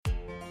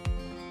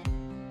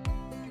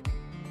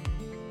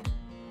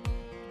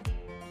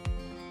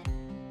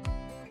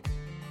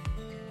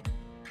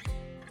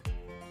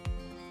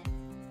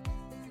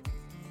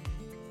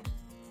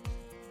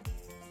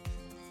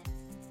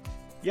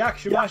Yak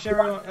Shamash,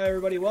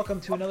 everybody. Welcome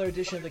to another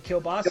edition of the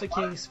Kielbasa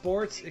King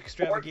Sports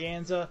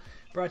Extravaganza,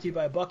 brought to you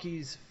by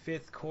Bucky's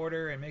Fifth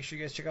Quarter. And make sure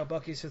you guys check out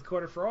Bucky's Fifth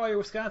Quarter for all your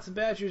Wisconsin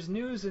Badgers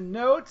news and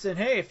notes. And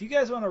hey, if you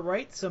guys want to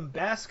write some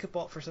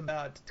basketball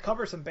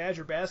cover some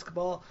Badger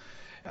basketball,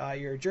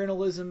 you're a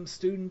journalism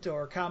student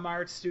or comm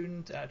arts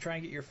student, try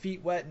and get your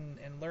feet wet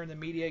and learn the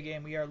media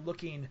game. We are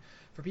looking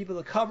for people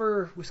to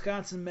cover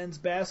Wisconsin men's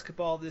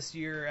basketball this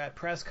year at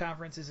press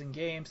conferences and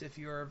games if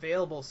you are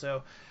available.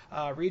 So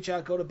reach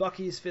out, go to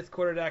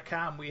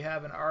buckysfifthquarter.com. We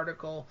have an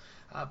article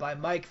by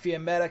Mike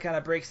Fiametta, kind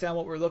of breaks down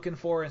what we're looking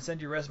for, and send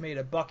your resume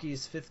to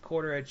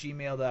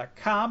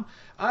buckysfifthquarter@gmail.com.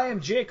 I am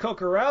Jay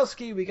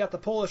Kokorowski. We got the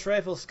Polish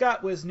rifle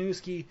Scott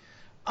Wisniewski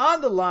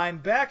on the line,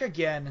 back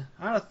again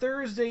on a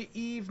Thursday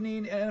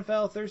evening.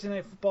 NFL Thursday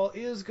Night Football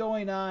is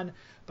going on,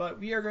 but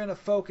we are going to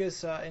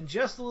focus in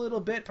just a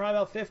little bit, probably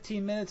about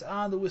 15 minutes,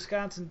 on the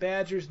Wisconsin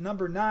Badgers,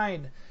 number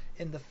 9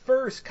 in the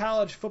first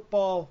college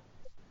football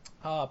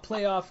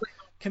playoff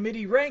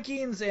committee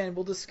rankings, and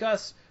we'll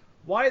discuss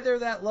why they're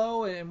that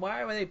low and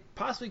why they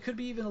possibly could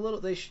be even a little.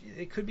 They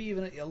could be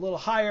even a little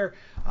higher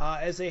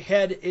as they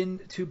head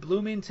into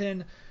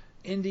Bloomington,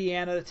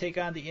 Indiana, to take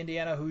on the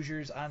Indiana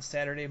Hoosiers on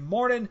Saturday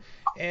morning.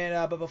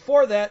 And but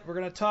before that, we're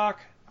going to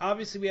talk.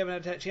 Obviously, we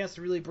haven't had a chance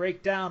to really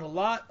break down a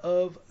lot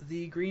of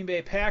the Green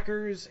Bay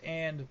Packers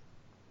and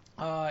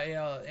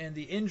and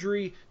the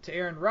injury to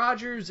Aaron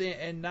Rodgers,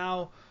 and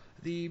now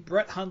the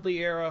Brett Hundley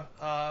era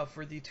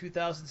for the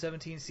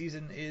 2017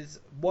 season is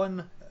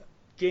one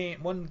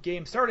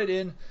game started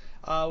in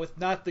with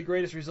not the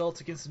greatest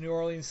results against the New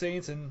Orleans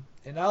Saints, and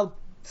now,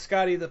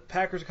 Scotty, the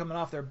Packers are coming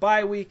off their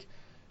bye week.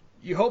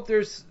 You hope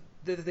that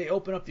they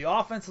open up the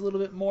offense a little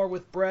bit more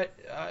with Brett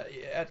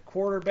at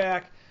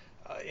quarterback,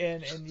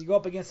 and you go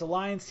up against the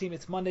Lions team.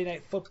 It's Monday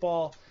Night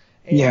Football,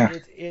 and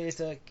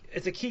it's a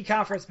key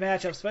conference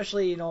matchup.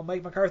 Especially,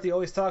 Mike McCarthy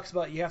always talks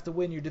about you have to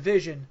win your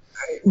division,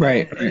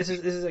 right? And this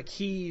is a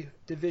key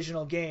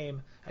divisional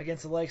game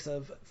against the likes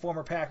of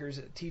former Packers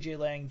T.J.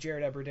 Lang,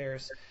 Jared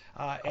Abbrederis,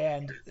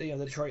 and the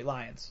Detroit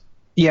Lions.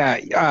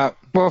 Yeah.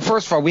 Well,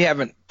 first of all, we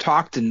haven't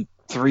talked in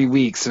 3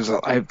 weeks.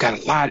 I've got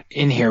a lot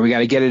in here. We got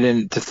to get it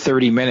into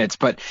 30 minutes,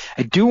 but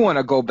I do want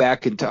to go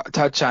back and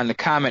touch on the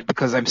comment,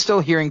 because I'm still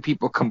hearing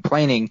people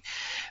complaining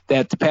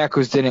that the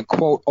Packers didn't,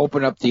 quote,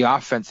 open up the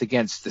offense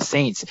against the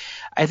Saints.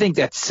 I think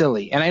that's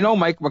silly. And I know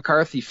Mike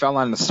McCarthy fell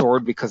on the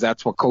sword, because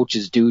that's what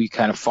coaches do. You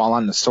kind of fall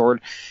on the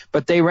sword,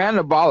 but they ran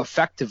the ball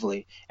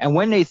effectively. And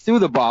when they threw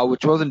the ball,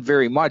 which wasn't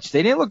very much,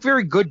 they didn't look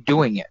very good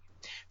doing it.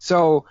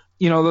 So,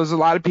 there's a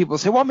lot of people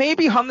say, well,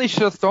 maybe Hundley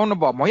should have thrown the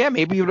ball more. Yeah,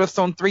 maybe he would have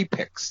thrown 3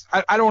 picks.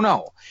 I don't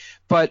know.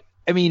 But,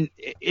 I mean,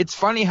 it's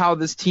funny how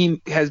this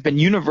team has been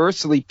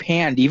universally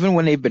panned, even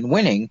when they've been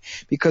winning,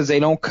 because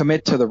they don't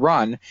commit to the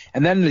run.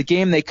 And then in the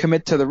game they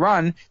commit to the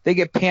run, they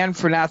get panned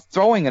for not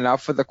throwing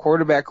enough for the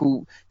quarterback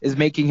who is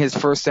making his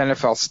first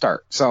NFL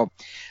start. So,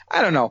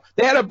 I don't know.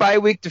 They had a bye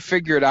week to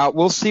figure it out.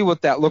 We'll see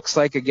what that looks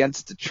like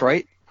against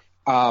Detroit.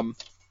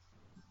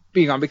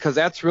 Because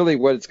that's really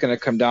what it's going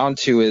to come down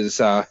to is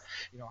how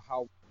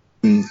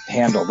we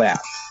handle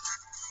that.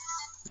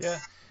 Yeah,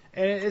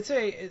 and this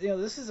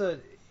is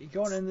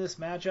going into this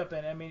matchup,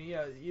 and I mean,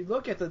 you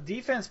look at the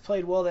defense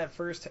played well that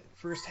first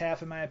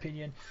half, in my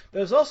opinion, but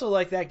it was also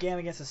like that game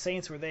against the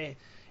Saints where they,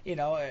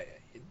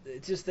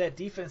 just that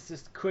defense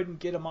just couldn't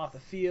get them off the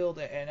field,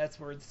 and that's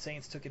where the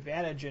Saints took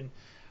advantage, and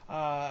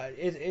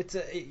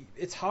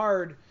it's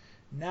hard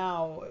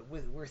now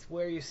with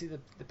where you see the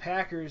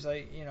Packers,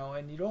 and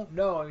you don't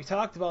know. And we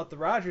talked about the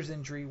Rodgers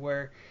injury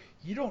where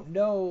you don't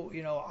know,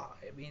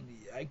 I mean,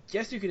 I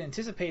guess you could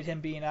anticipate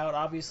him being out,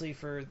 obviously,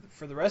 for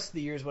the rest of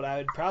the years, but I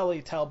would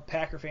probably tell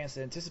Packer fans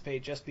to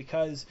anticipate, just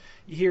because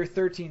you hear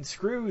 13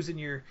 screws in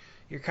your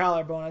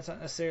collarbone. That's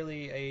not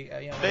necessarily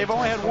They've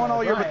only had one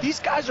all year, but these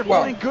guys are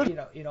playing good.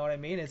 You know what I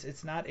mean?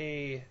 It's not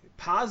a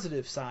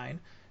positive sign.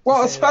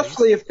 Well,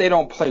 especially if they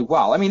don't play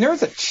well. I mean,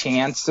 there's a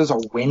chance, there's a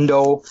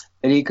window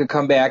that he could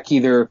come back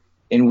either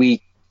in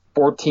week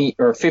 14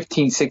 or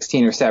 15,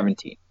 16, or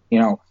 17.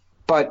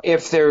 But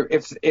if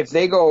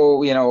they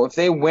go, if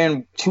they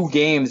win 2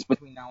 games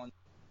between now and then,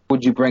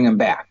 would you bring him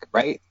back,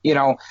 right?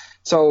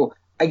 So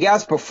I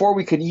guess before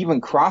we could even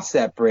cross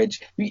that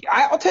bridge,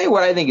 I'll tell you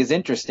what I think is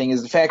interesting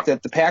is the fact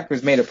that the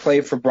Packers made a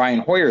play for Brian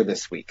Hoyer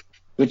this week,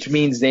 which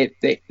means they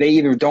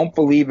either don't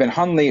believe in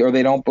Hundley or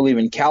they don't believe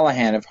in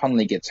Callahan if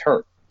Hundley gets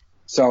hurt.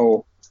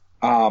 So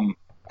I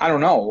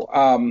don't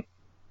know.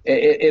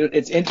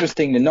 It's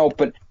interesting to note,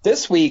 but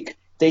this week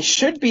they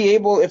should be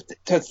able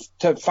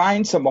to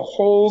find some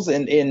holes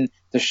in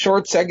the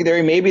short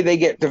secondary. Maybe they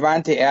get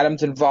Devontae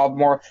Adams involved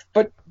more.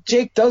 But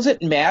Jake, does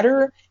it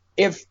matter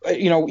if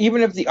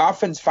even if the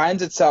offense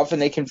finds itself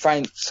and they can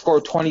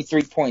score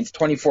 23 points,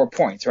 24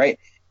 points, right?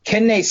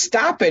 Can they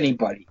stop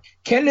anybody?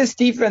 Can this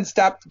defense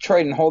stop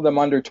Detroit and hold them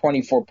under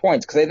 24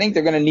 points? Because I think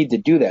they're going to need to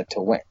do that to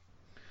win.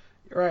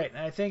 Right, and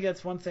I think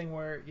that's one thing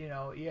where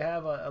you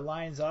have a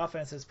Lions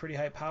offense that's pretty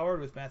high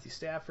powered with Matthew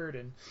Stafford,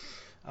 and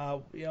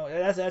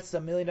that's the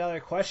 $1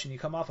 million question. You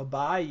come off a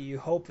bye, you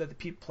hope that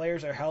the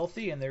players are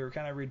healthy and they're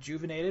kind of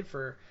rejuvenated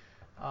for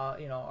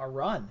a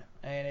run,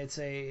 and it's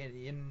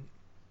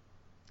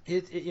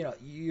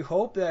you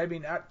hope that, I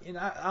mean,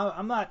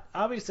 I'm not,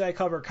 obviously I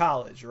cover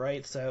college,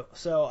 right?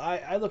 So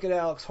I look at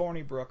Alex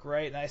Hornibrook,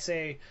 right, and I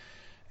say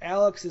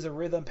Alex is a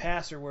rhythm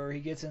passer where he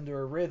gets into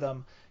a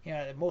rhythm.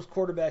 Most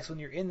quarterbacks, when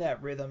you're in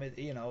that rhythm,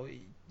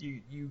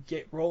 you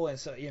get rolling,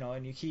 so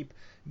and you keep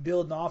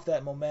building off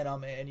that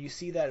momentum, and you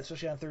see that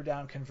especially on third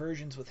down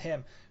conversions with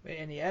him.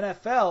 In the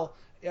NFL,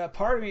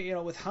 part of me,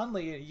 with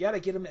Hundley, you got to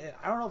get him.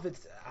 I don't know if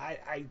it's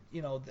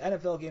the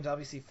NFL game's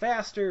obviously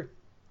faster.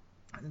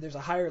 There's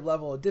a higher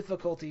level of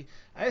difficulty.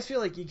 I just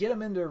feel like you get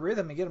them into a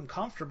rhythm and get them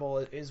comfortable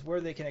is where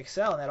they can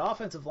excel. And that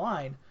offensive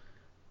line,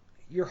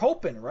 you're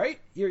hoping, right?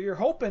 You're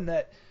hoping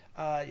that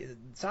it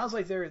sounds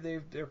like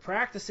they're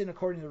practicing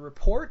according to the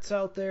reports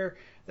out there,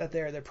 that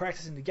they're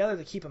practicing together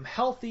to keep them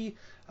healthy.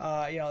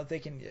 That they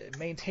can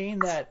maintain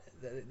that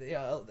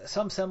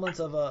some semblance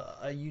of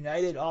a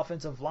united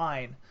offensive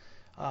line,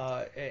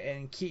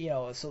 and keep,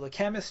 so the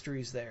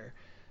chemistry's there.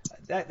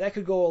 That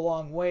could go a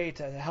long way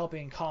to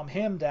helping calm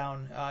him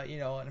down,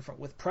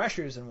 with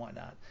pressures and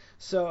whatnot.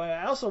 So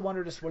I also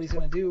wonder just what he's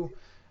going to do,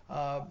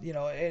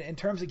 in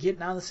terms of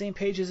getting on the same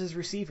page as his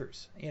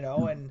receivers,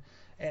 and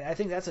I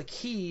think that's a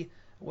key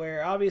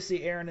where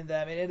obviously Aaron and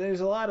them, and there's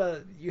a lot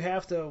of, you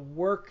have to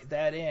work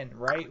that in,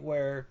 right?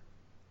 Where,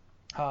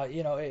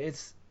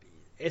 it's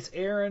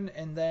Aaron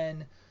and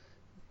then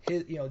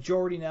his,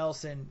 Jordy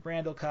Nelson,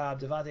 Randall Cobb,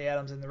 Devontae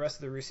Adams, and the rest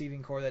of the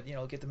receiving core that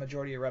get the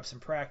majority of reps in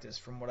practice,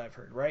 from what I've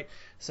heard, right?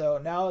 So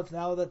now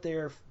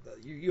that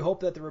you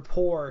hope that the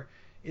rapport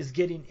is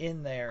getting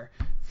in there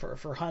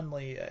for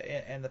Hundley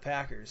and the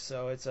Packers.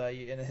 So it's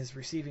in his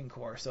receiving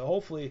core. So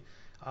hopefully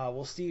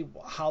we'll see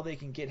how they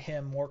can get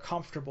him more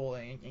comfortable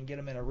and get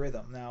him in a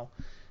rhythm. Now,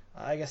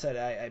 like I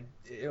said,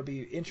 it'll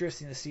be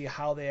interesting to see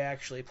how they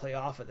actually play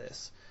off of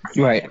this,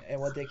 right?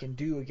 And what they can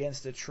do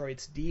against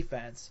Detroit's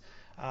defense.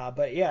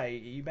 But yeah,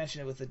 you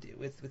mentioned it with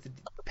the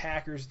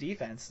Packers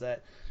defense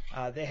that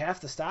they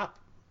have to stop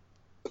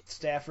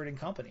Stafford and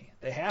company.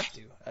 They have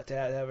to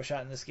have a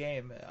shot in this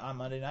game on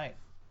Monday night.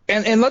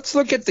 And let's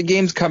look at the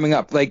games coming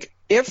up. Like,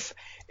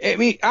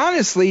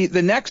 honestly,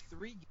 the next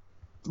 3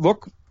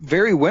 look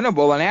very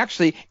winnable, and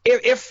actually,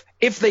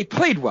 if they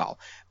played well,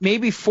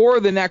 maybe 4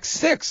 of the next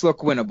 6 look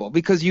winnable,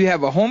 because you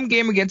have a home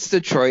game against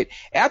Detroit,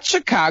 at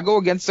Chicago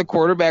against a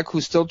quarterback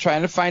who's still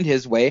trying to find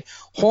his way,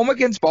 home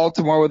against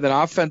Baltimore with an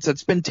offense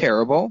that's been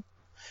terrible,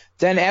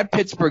 then at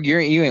Pittsburgh, you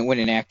ain't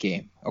winning that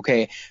game,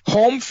 okay?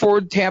 Home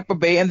for Tampa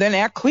Bay, and then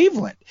at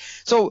Cleveland.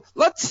 So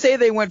let's say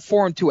they went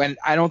 4-2, and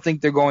I don't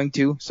think they're going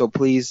to, so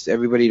please,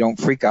 everybody, don't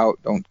freak out.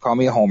 Don't call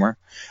me a homer.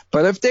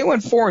 But if they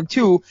went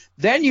 4-2,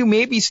 then you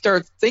maybe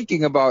start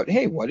thinking about,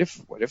 hey, what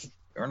if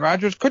Aaron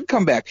Rodgers could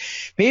come back?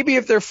 Maybe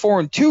if they're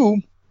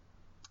 4-2,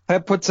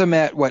 that puts them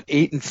at,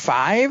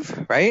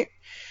 8-5, right?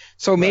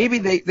 So maybe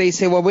they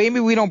say, well, maybe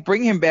we don't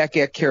bring him back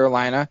at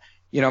Carolina.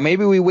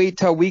 Maybe we wait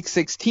till week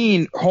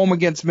 16, home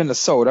against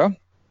Minnesota.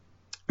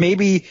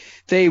 Maybe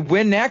they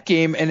win that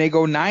game and they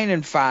go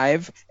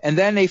 9-5, and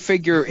then they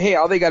figure, hey,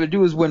 all they got to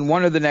do is win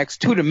one of the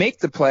next 2 to make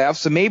the playoffs.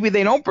 So maybe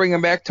they don't bring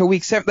him back till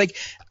week 7. Like,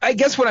 I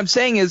guess what I'm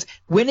saying is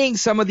winning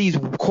some of these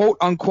quote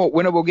unquote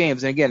winnable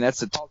games, and again,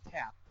 that's a tall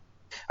task.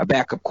 A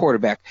backup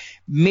quarterback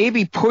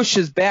maybe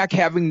pushes back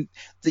having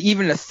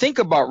even to think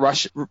about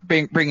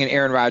bringing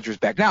Aaron Rodgers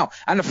back. Now,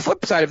 on the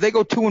flip side, if they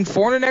go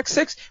 2-4 in the next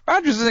 6,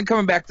 Rodgers isn't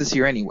coming back this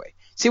year anyway.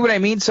 See what I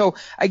mean? So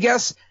I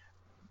guess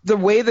the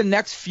way the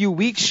next few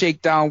weeks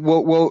shake down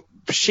will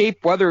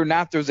shape whether or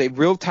not there's a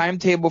real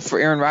timetable for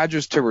Aaron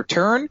Rodgers to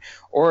return,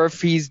 or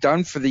if he's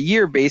done for the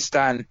year based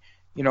on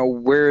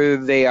where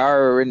they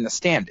are in the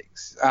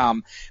standings.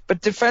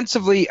 But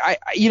defensively,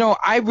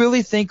 I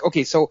really think,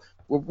 okay, so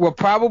we'll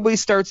probably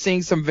start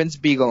seeing some Vince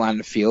Beagle on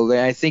the field,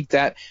 and I think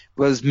that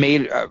was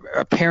made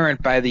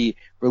apparent by the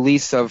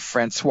release of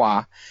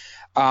Francois.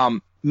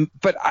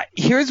 But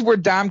here's where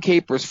Dom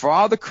Capers, for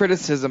all the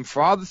criticism,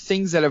 for all the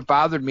things that have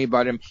bothered me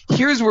about him,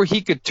 here's where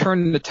he could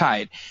turn the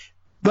tide.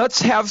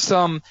 Let's have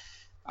some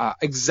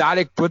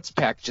exotic blitz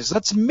packages.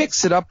 Let's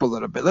mix it up a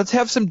little bit. Let's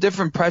have some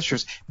different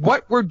pressures.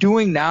 What we're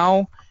doing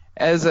now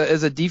as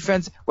a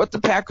defense, what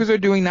the Packers are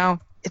doing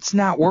now, it's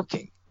not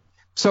working.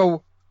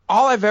 So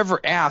all I've ever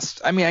asked,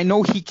 I mean, I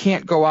know he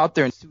can't go out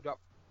there and suit up.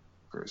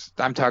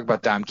 I'm talking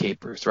about Dom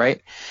Capers,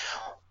 right?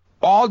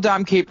 All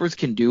Dom Capers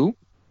can do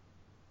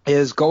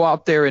is go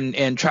out there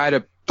and try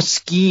to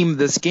scheme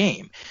this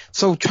game.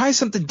 So try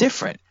something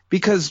different,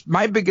 because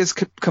my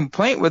biggest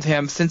complaint with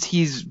him since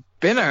he's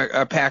been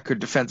a Packer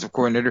defensive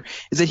coordinator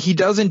is that he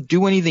doesn't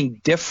do anything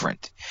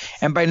different.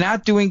 And by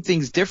not doing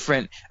things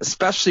different,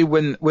 especially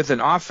with an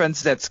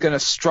offense that's going to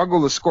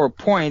struggle to score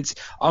points,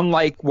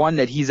 unlike one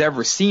that he's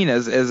ever seen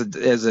as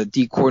a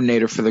D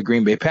coordinator for the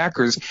Green Bay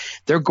Packers,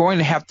 they're going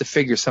to have to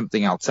figure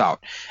something else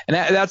out. And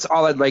that's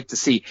all I'd like to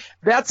see.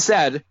 That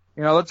said,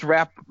 let's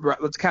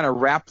kind of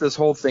wrap this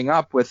whole thing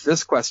up with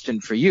this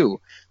question for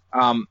you.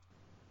 Do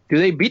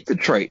they beat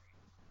Detroit?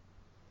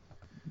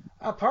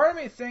 Part of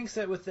me thinks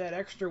that with that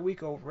extra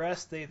week of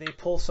rest, they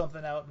pull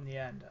something out in the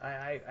end.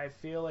 I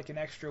feel like an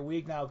extra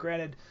week. Now,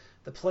 granted,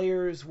 the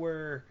players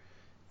were,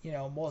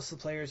 most of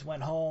the players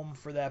went home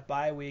for that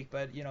bye week,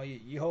 but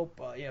you hope,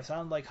 it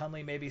sounded like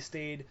Hundley maybe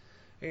stayed,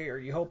 or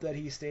you hope that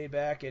he stayed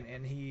back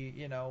and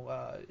he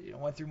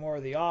went through more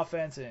of the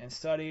offense and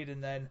studied,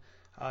 and then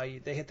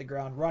they hit the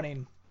ground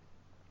running.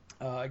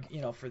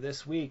 For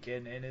this week,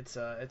 and it's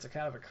a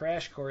kind of a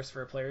crash course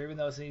for a player, even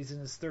though he's in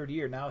his third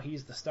year. Now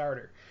he's the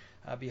starter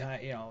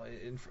behind,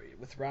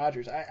 with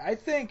Rodgers. I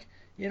think,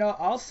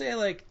 I'll say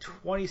like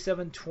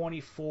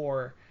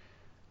 27-24,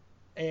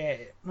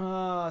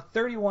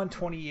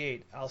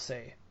 31-28. I'll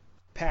say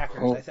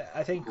Packers. Oh.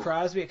 I think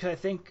Crosby, because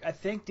I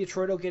think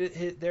Detroit will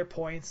hit their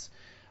points,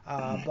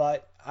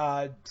 but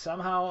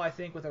somehow I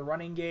think with a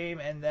running game,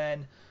 and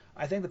then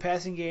I think the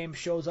passing game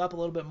shows up a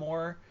little bit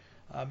more.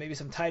 Maybe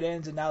some tight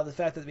ends, and now the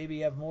fact that maybe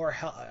you have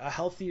a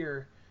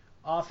healthier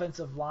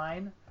offensive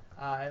line.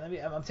 And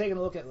I'm taking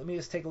a look at. Let me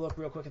just take a look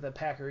real quick at the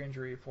Packer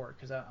injury report,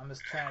 because I'm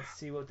just trying to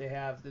see what they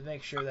have to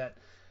make sure that.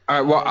 All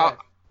right. Well,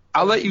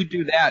 I'll let you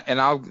do that,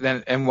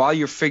 and while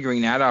you're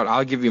figuring that out,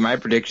 I'll give you my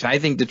prediction. I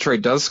think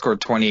Detroit does score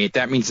 28.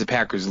 That means the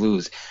Packers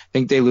lose. I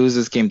think they lose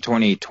this game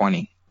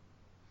 28-20.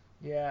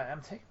 Yeah, I'm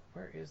taking.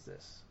 Where is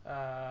this?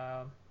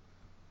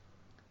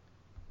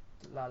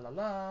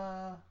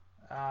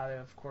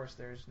 Of course,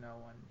 there's no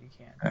one. You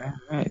can't.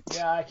 Right.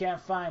 Yeah, I can't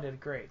find it.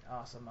 Great,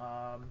 awesome.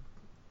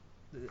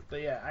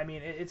 But yeah, I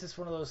mean, it's just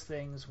one of those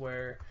things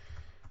where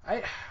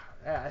I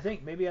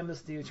think maybe I'm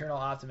just the eternal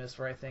optimist,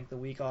 where I think the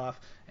week off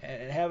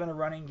and having a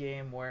running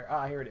game where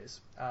here it is.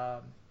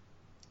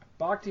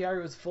 Bakhtiari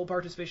was full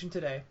participation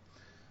today.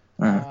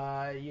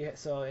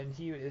 So and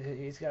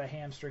he's got a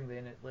hamstring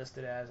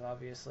listed as,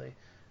 obviously.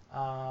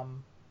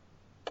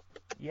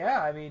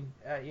 Yeah, I mean,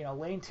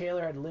 Lane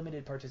Taylor had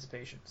limited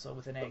participation, so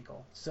with an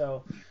ankle.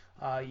 So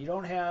you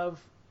don't have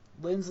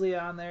Lindsley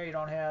on there. You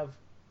don't have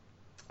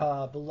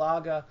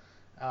Bulaga.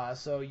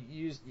 So you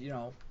use,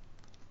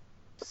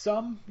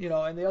 some,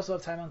 and they also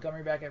have Ty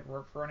Montgomery back at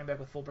work for running back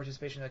with full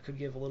participation. That could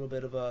give a little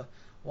bit of a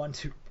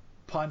 1-2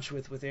 punch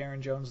with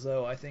Aaron Jones,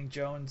 though. I think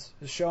Jones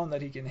has shown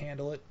that he can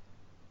handle it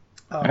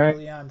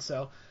early on.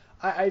 So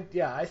I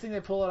think they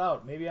pull it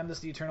out. Maybe I'm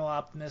just the eternal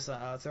optimist,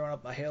 throwing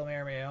up a Hail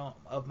Mary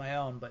of my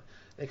own, but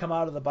they come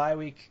out of the bye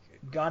week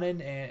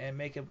gunning and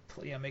make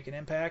an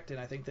impact, and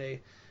I think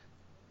they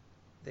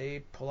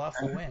pull off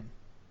a win.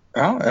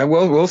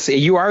 Well, we'll see.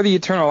 You are the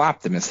eternal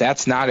optimist.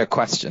 That's not a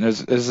question.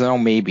 There's no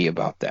maybe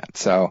about that.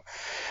 So,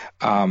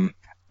 I'm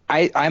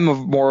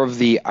more of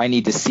the I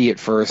need to see it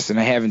first, and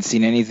I haven't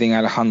seen anything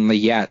out of Hundley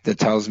yet that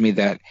tells me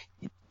that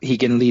he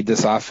can lead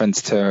this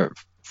offense to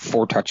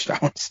 4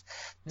 touchdowns.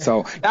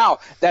 So now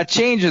that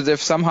changes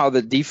if somehow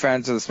the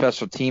defense or the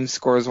special team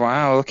scores.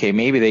 Well, okay,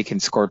 maybe they can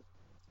score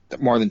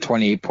more than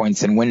 28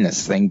 points and win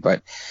this thing,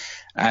 but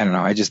I don't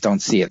know. I just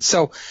don't see it.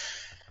 So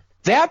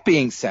that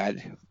being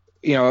said,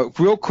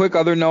 real quick,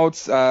 other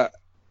notes,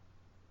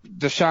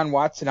 Deshaun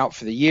Watson out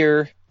for the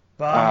year.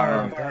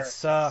 Bummer. That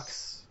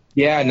sucks.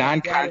 Yeah,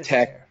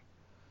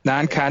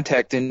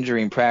 non-contact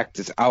injury in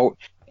practice out,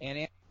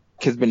 and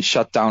has been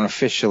shut down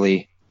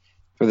officially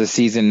for the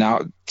season.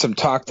 Now, some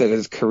talk that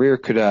his career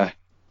could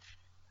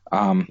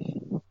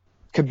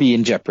be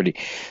in jeopardy.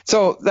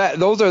 So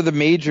those are the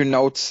major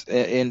notes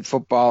in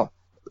football,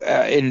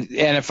 in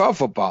NFL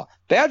football.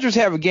 Badgers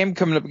have a game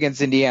coming up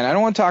against Indiana. I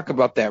don't want to talk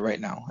about that right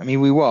now. I mean,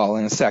 we will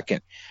in a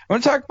second. I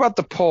want to talk about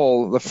the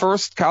poll, the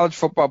first college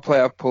football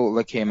playoff poll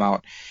that came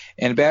out,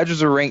 and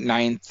Badgers are ranked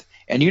 9th.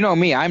 And you know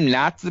me, I'm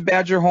not the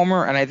Badger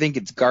homer, and I think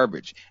it's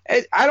garbage.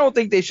 I don't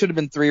think they should have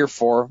been 3 or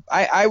 4.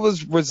 I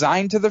was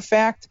resigned to the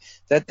fact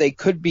that they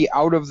could be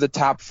out of the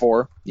top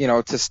 4,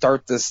 to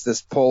start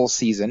this poll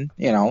season.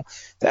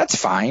 That's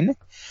fine.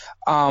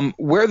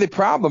 Where the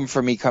problem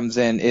for me comes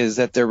in is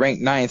that they're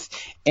ranked 9th,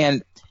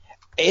 and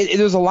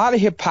there's a lot of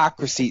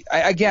hypocrisy.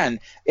 Again,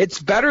 it's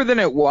better than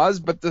it was,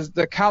 but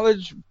the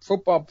college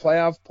football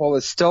playoff poll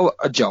is still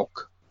a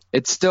joke.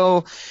 It's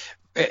still,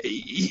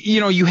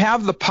 you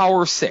have the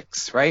Power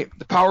 6, right?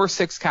 The Power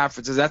 6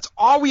 conferences. That's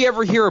all we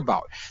ever hear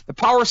about. The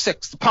Power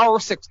 6, the Power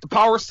 6, the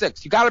Power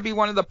 6. You got to be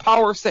one of the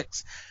Power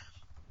 6.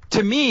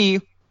 To me,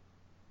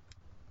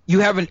 you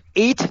have an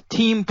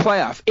 8-team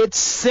playoff. It's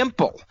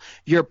simple.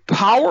 Your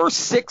Power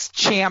 6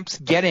 champs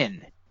get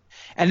in.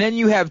 And then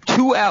you have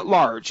 2 at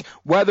large,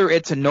 whether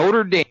it's a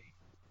Notre Dame,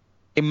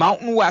 a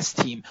Mountain West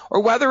team,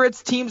 or whether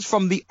it's teams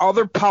from the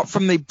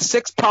from the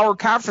 6 power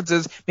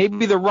conferences,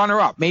 maybe the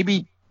runner-up.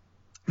 Maybe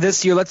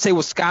this year, let's say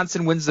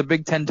Wisconsin wins the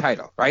Big Ten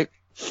title, right?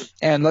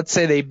 And let's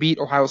say they beat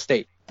Ohio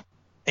State.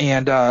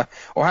 And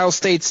Ohio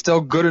State's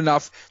still good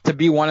enough to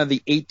be one of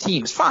the 8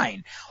 teams.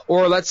 Fine.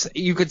 Or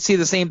you could see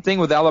the same thing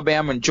with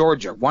Alabama and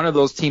Georgia. One of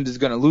those teams is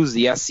going to lose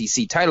the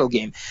SEC title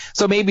game.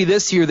 So maybe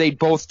this year they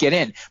both get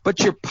in. But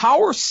your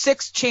Power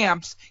 6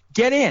 champs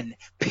get in,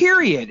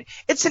 period.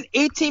 It's an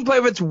 18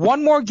 playoff. It's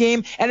one more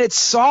game, and it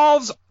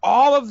solves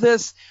all of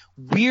this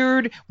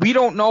weird, we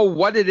don't know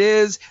what it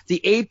is.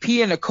 The AP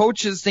and the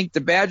coaches think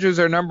the Badgers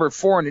are number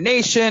 4 in the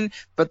nation,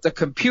 but the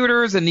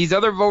computers and these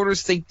other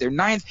voters think they're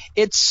 9th.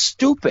 It's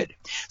stupid.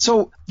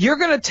 So you're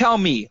going to tell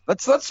me,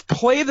 let's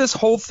play this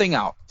whole thing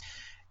out.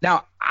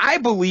 Now, I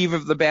believe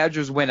if the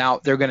Badgers win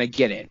out, they're going to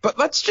get in. But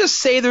let's just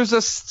say there's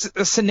a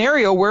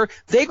scenario where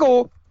they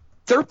go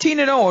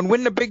 13-0 and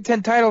win the Big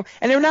Ten title,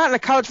 and they're not in a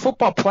college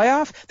football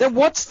playoff. Then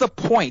what's the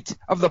point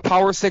of the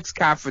Power 6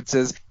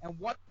 conferences, and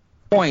what's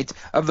the point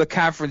of the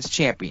conference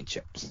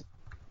championships?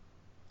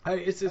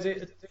 It's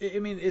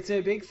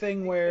a big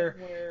thing where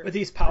with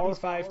these Power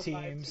 5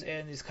 teams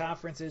and these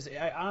conferences,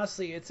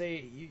 honestly,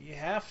 you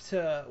have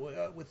to,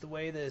 with the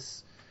way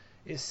this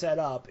is set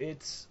up.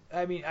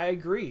 I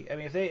agree.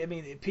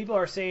 People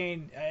are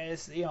saying,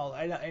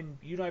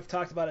 and I've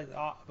talked about it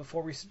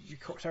before we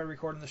started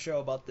recording the show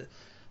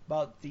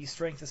about the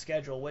strength of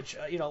schedule, which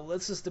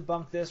let's just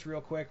debunk this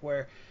real quick.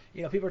 Where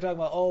people are talking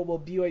about,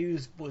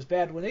 BYU was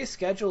bad when they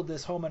scheduled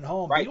this home and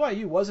home. Right.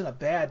 BYU wasn't a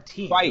bad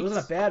team. Right. It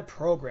wasn't a bad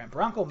program.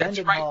 Bronco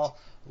Mendenhall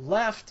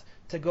left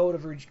to go to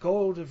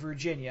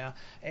Virginia,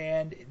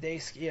 and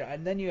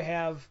and then you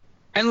have.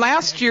 And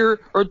last year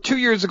or 2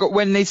 years ago,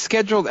 when they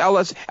scheduled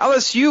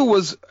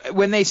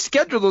when they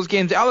scheduled those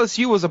games,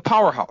 LSU was a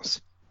powerhouse.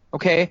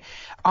 Okay,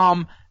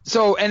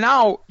 so and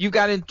now you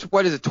got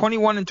into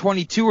 21 and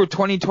 22 or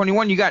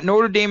 2021? You got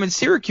Notre Dame and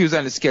Syracuse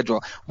on the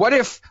schedule. What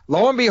if,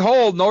 lo and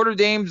behold, Notre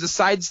Dame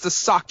decides to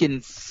suck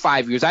in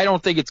 5 years? I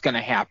don't think it's going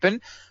to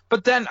happen.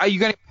 But then, are you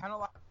going to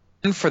penalize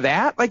them for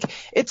that? Like,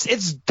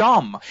 it's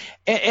dumb.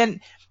 And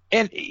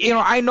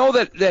I know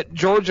that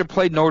Georgia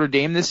played Notre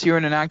Dame this year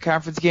in a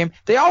non-conference game.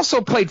 They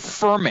also played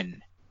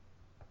Furman.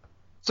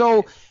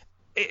 So,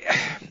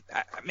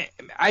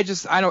 I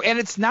know. And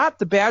it's not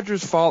the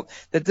Badgers' fault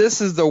that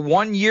this is the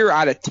 1 year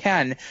out of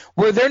 10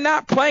 where they're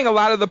not playing a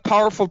lot of the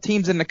powerful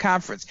teams in the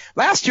conference.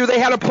 Last year, they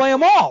had to play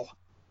them all.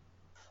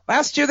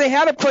 Last year, they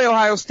had to play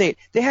Ohio State.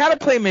 They had to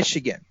play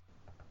Michigan.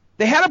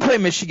 They had to play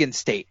Michigan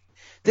State.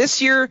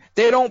 This year,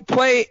 they don't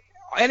play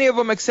any of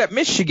them except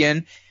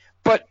Michigan.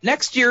 But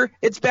next year,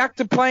 it's back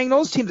to playing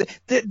those teams.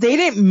 They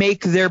didn't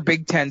make their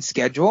Big Ten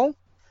schedule.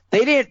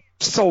 They didn't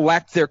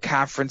select their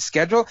conference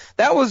schedule.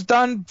 That was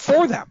done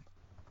for them.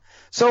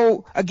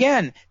 So,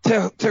 again,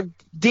 to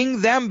ding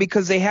them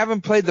because they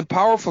haven't played the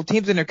powerful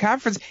teams in their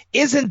conference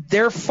isn't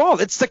their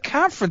fault. It's the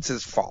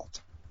conference's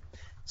fault.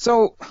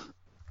 So,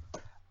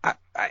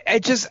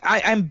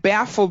 I'm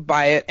baffled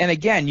by it. And,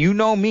 again, you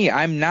know me.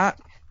 I'm not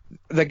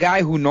the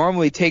guy who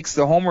normally takes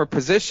the homer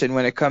position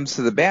when it comes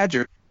to the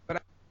Badgers.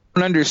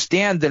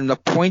 Understand then the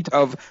point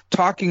of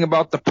talking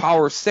about the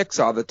Power 6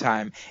 all the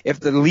time. If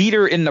the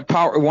leader in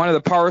one of the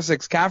Power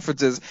 6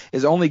 conferences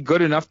is only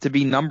good enough to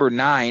be number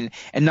 9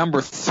 and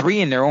number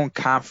 3 in their own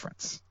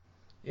conference.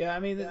 Yeah, I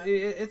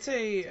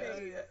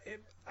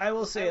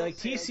will say, like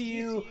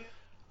TCU,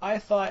 I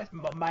thought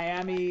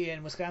Miami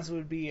and Wisconsin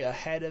would be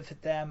ahead of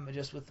them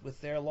just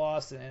with their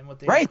loss and what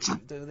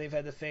they've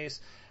had to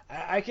face.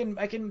 I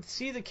can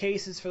see the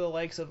cases for the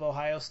likes of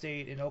Ohio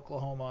State and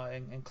Oklahoma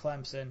and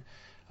Clemson.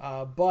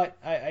 But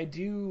I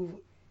do,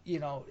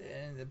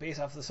 and based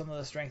off of some of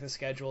the strength of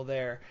schedule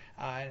there,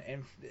 I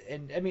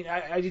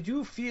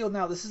do feel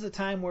now this is a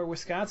time where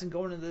Wisconsin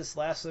going into this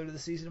last third of the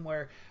season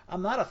where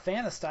I'm not a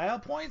fan of style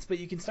points, but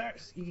you can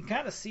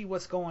kind of see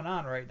what's going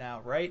on right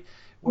now, right?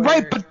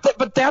 Right,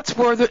 but that's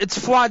where it's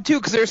flawed too,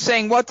 because they're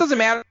saying, well, it doesn't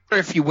matter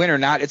if you win or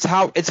not. It's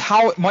how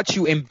much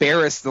you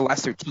embarrass the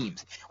lesser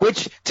teams,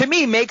 which to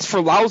me makes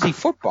for lousy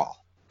football.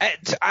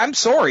 I'm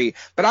sorry,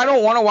 but I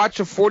don't want to watch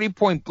a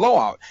 40-point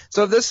blowout.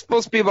 So if this is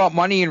supposed to be about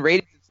money and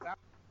ratings and stuff,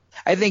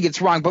 I think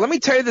it's wrong. But let me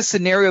tell you the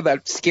scenario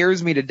that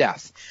scares me to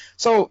death.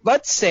 So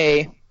let's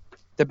say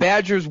the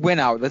Badgers win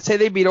out. Let's say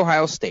they beat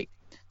Ohio State.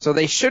 So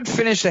they should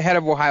finish ahead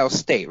of Ohio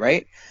State,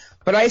 right?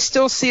 But I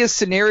still see a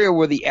scenario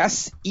where the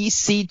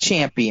SEC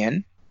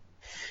champion,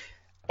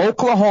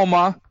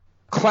 Oklahoma,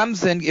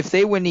 Clemson, if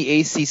they win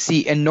the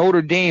ACC, and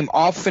Notre Dame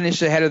all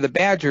finish ahead of the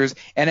Badgers,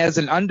 and as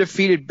an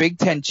undefeated Big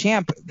Ten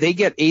champ, they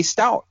get aced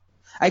out.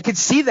 I could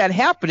see that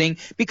happening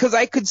because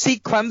I could see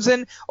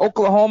Clemson,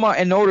 Oklahoma,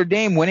 and Notre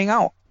Dame winning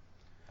out.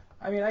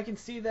 I can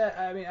see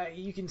that.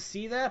 You can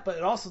see that,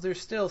 but also there's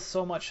still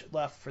so much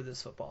left for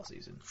this football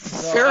season.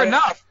 So Fair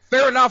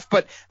enough.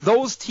 But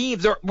those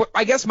teams are.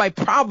 I guess my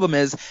problem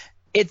is,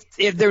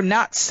 if they're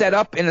not set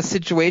up in a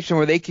situation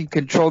where they can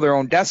control their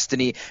own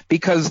destiny,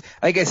 because,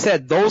 like I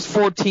said, those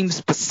 4 teams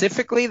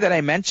specifically that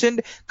I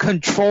mentioned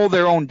control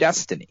their own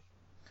destiny.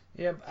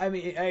 Yeah,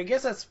 I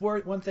guess that's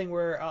one thing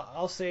where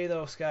I'll say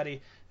though,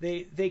 Scotty,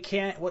 they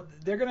can't. What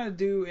they're gonna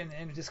do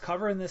in just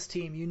covering this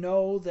team,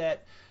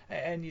 that.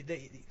 And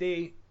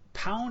they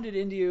pound it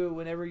into you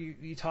whenever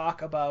you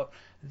talk about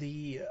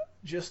the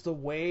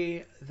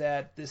way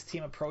that this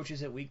team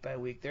approaches it week by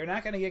week. They're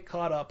not going to get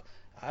caught up,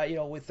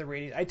 with the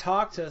ratings. I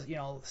talked to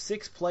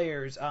 6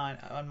 players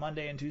on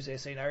Monday and Tuesday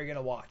saying, "Are you going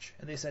to watch?"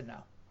 And they said no.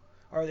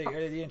 Are they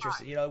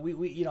interested?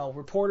 We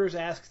reporters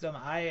asked them.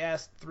 I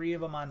asked 3 of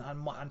them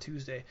on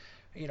Tuesday.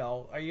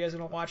 Are you guys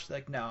going to watch?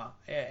 Like, no.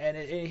 And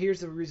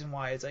here's the reason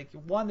why. It's like,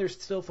 1,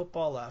 there's still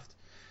football left.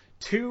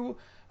 2.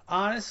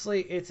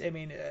 Honestly, it's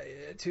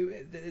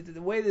the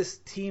way this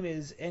team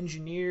is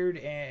engineered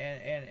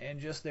and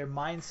just their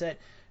mindset,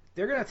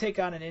 they're going to take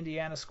on an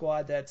Indiana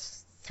squad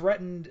that's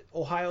threatened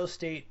Ohio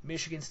State,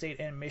 Michigan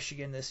State, and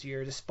Michigan this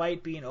year,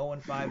 despite being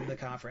 0-5 in the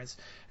conference.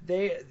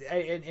 They're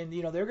going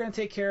to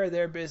take care of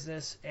their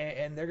business,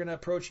 and they're going to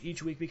approach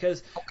each week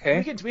because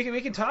we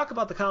can talk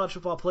about the college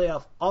football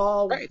playoff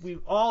all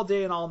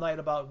day and all night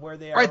about where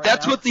they are. Right,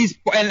 that's what these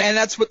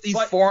that's what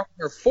these forums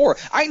are for.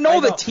 I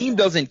know the team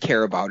doesn't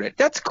care about it.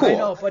 That's cool. I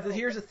know, but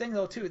here's the thing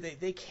though too.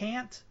 They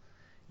can't.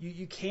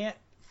 You can't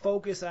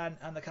focus on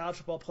the college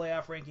football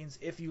playoff rankings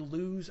if you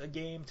lose a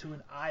game to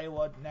an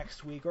Iowa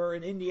next week or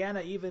in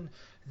Indiana even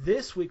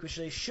this week, which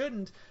they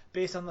shouldn't,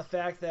 based on the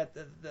fact that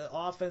the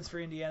offense for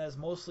Indiana is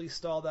mostly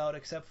stalled out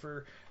except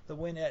for the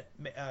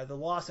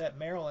loss at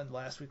Maryland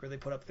last week where they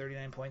put up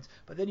 39 points.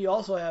 But then you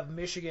also have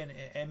Michigan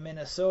and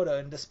Minnesota,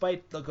 and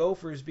despite the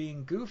Gophers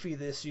being goofy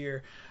this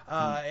year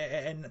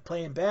and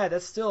playing bad,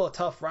 that's still a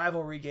tough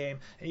rivalry game.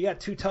 And you got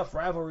two tough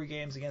rivalry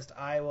games against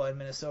Iowa and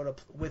Minnesota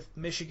with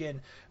Michigan,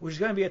 which is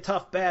going to be a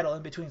tough battle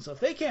in between. So if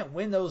they can't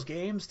win those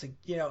games,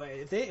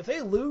 if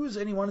they lose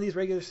any one of these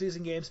regular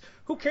season games,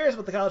 who cares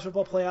about the college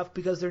football playoff,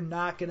 because they're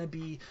not going to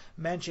be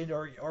mentioned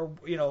or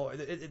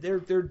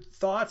their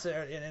thoughts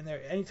and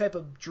their any type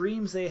of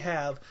dreams they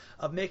have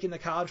of making the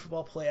college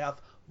football playoff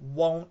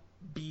won't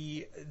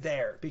be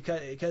there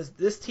because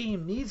this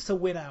team needs to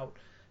win out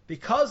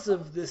because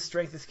of this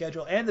strength of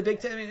schedule and the Big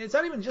Ten. I mean, it's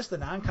not even just the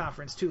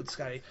non-conference too,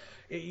 Scotty.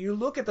 You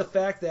look at the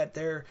fact that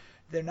their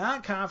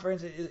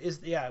non-conference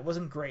it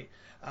wasn't great.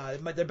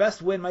 Their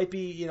best win might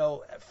be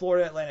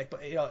Florida Atlantic,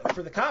 but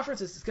for the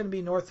conference it's going to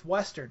be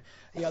Northwestern.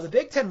 The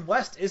Big Ten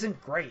West isn't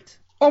great.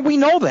 Oh, we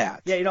know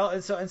that. Yeah,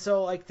 and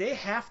so like they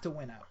have to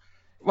win out.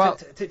 Well,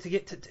 to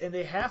get and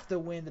they have to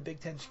win the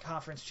Big Ten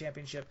Conference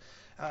Championship.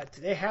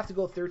 They have to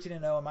go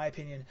 13-0, in my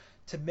opinion,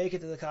 to make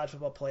it to the college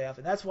football playoff,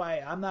 and that's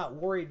why I'm not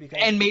worried because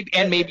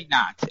maybe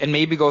not, and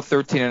maybe go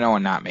 13-0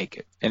 and not make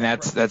it, and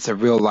that's a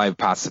real live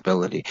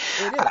possibility.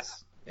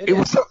 It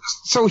is.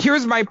 So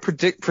here's my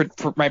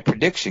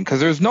prediction, because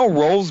there's no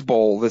Rose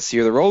Bowl this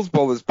year. The Rose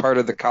Bowl is part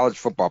of the college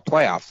football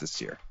playoff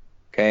this year.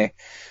 Okay,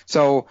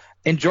 so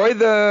enjoy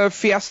the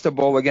Fiesta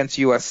Bowl against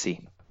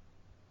USC.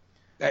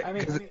 I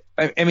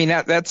mean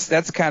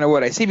that's kind of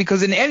what I see,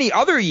 because in any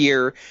other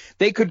year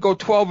they could go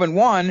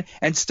 12-1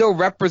 and still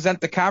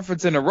represent the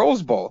conference in a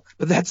Rose Bowl,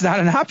 but that's not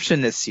an option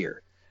this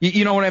year.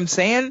 You know what I'm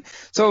saying?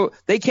 So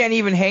they can't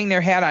even hang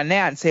their hat on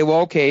that and say,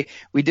 well, okay,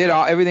 we did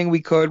everything we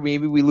could.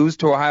 Maybe we lose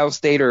to Ohio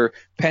State or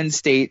Penn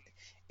State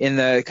in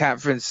the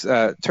conference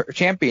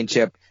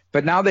championship,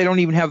 but now they don't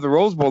even have the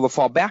Rose Bowl to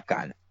fall back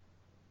on.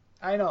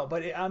 I know,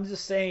 but I'm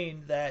just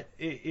saying that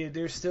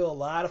there's still a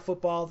lot of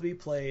football to be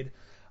played.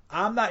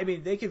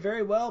 They could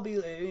very well be.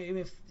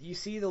 If you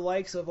see the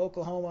likes of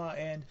Oklahoma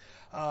and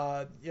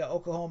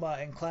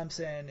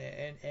Clemson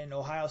and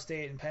Ohio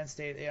State and Penn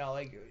State,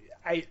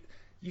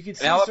 you could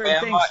see Alabama,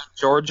 certain things.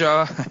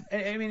 Georgia.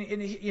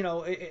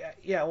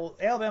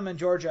 Alabama and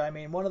Georgia. I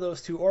mean, one of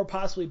those two, or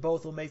possibly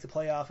both, will make the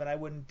playoff, and I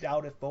wouldn't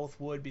doubt if both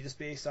would be just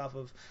based off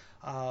of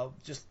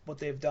just what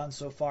they've done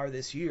so far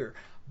this year.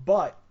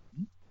 But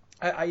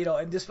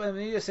and just let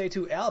me just say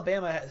too,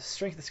 Alabama's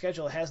strength of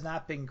schedule has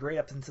not been great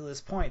up until this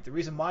point. The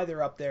reason why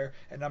they're up there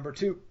at number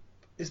 2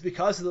 is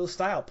because of those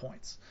style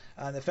points.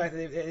 The fact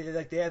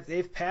that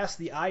they've passed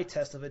the eye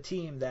test of a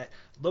team that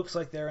looks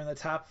like they're in the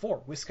top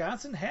 4.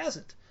 Wisconsin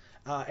hasn't.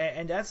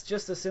 And that's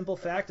just a simple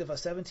fact of a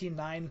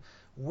 17-9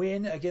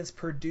 win against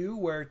Purdue,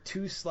 where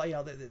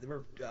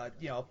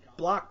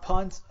block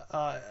punts,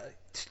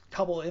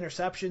 couple of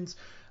interceptions,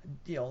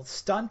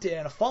 stunted,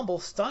 and a fumble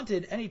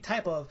stunted any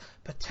type of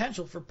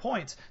potential for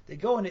points. They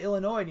go into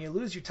Illinois and you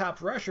lose your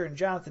top rusher in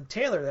Jonathan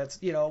Taylor. That's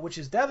which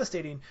is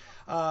devastating,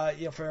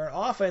 for an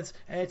offense.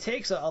 And it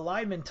takes a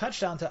lineman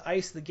touchdown to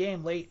ice the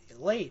game late.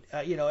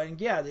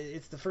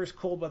 It's the first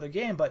cold weather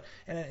game, but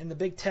in the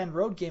Big Ten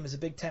road game is a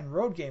Big Ten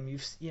road game.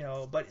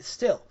 But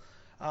still,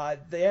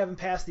 they haven't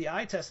passed the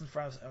eye test in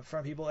front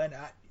of people, and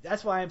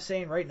that's why I'm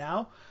saying right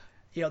now,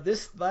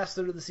 this last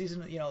third of the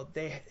season,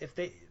 if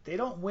they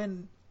don't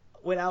win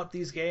out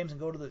these games and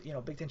go to the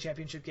Big Ten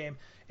championship game,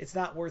 it's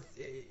not worth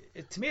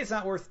it. To me, it's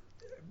not worth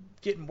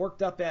getting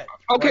worked up at.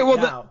 Okay,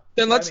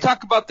 then let's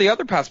talk about the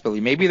other possibility.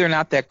 Maybe they're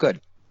not that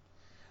good.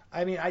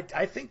 I mean,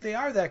 I think they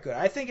are that good.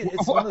 I think it's.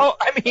 That's what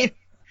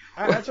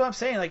I'm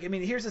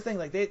saying. Here's the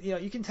thing.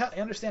 You can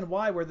understand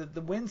why. Where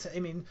the wins. I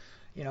mean,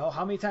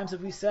 how many times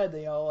have we said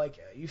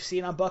you've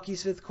seen on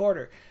Bucky's fifth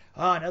quarter.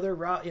 Another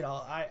route.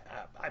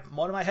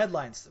 One of my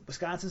headlines: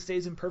 Wisconsin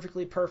stays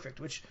imperfectly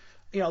perfect, which.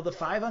 The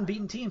 5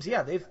 unbeaten teams,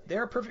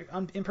 they're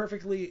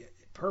imperfectly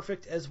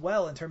perfect as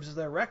well in terms of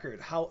their record.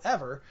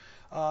 However,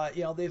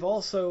 they've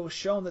also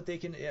shown that they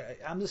can.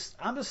 I'm just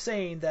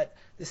saying that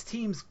this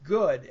team's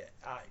good.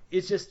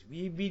 It's just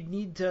we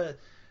need to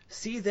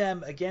see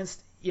them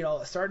against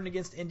starting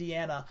against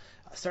Indiana,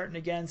 starting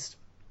against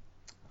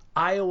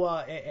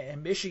Iowa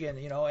and Michigan,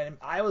 and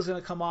Iowa's going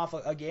to come off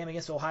a game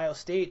against Ohio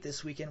State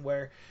this weekend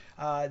where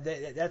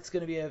that's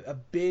going to be a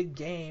big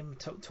game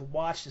to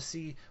watch to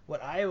see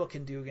what Iowa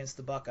can do against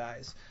the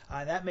Buckeyes.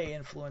 That may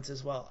influence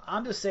as well.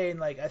 I'm just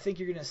saying, I think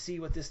you're going to see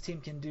what this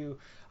team can do,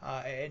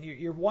 and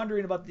you're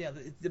wondering about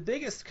the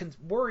biggest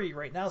worry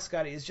right now,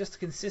 Scotty, is just the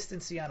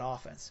consistency on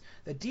offense.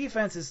 The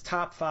defense is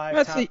top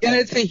 5. And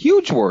it's a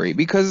huge worry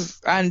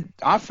because on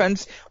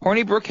offense,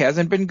 Hornibrook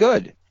hasn't been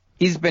good.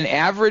 He's been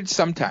average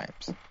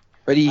sometimes,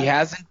 but he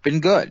hasn't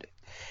been good.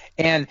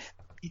 And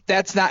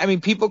that's not – I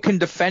mean, people can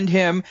defend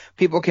him.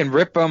 People can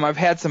rip him. I've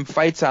had some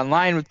fights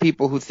online with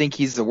people who think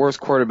he's the worst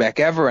quarterback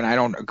ever, and I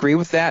don't agree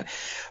with that.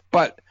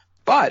 But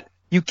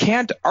you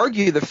can't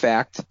argue the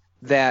fact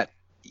that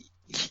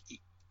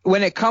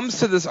when it comes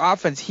to this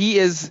offense, he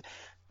is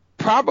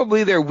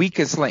probably their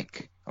weakest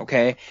link,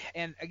 okay?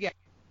 And, again,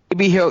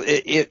 maybe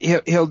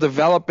he'll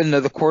develop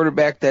into the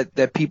quarterback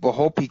that people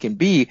hope he can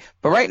be,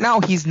 but right now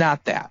he's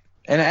not that.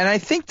 And I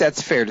think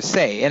that's fair to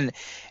say.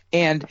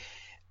 And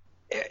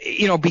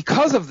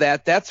because of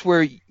that, that's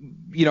where,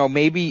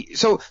 maybe –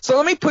 so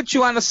let me put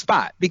you on the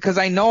spot because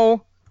I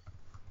know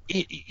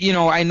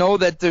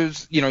that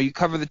there's, you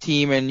cover the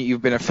team and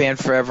you've been a fan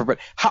forever, but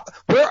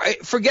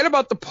forget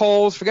about the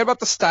polls, forget about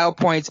the style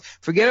points,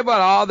 forget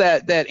about all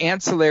that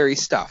ancillary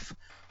stuff.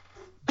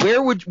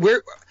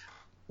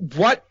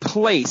 What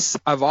place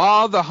of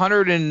all the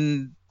 100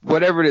 and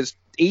whatever it is,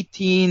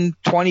 18,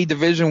 20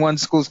 Division I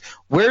schools,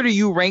 where do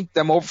you rank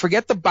them over?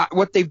 Forget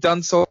what they've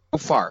done so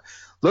far.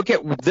 Look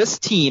at this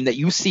team that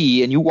you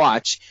see and you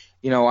watch,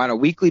 on a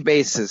weekly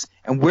basis,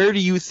 and where do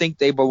you think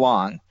they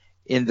belong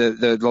in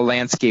the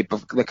landscape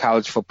of the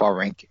college football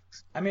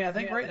rankings? I mean, I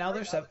think right now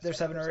they're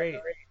 7 or 8,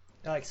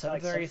 like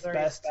 7th or 8th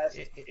best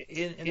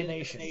in the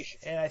nation.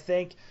 And I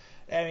think,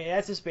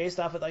 that's just based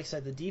off of, like I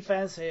said, the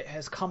defense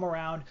has come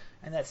around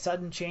and that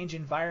sudden change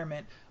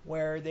environment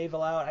where they've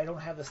allowed, I don't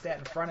have the stat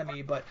in front of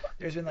me, but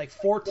there's been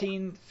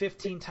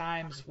 15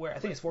 times where, I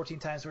think it's 14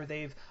 times where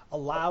they've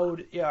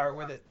allowed,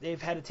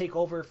 they've had to take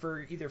over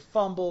for either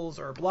fumbles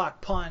or a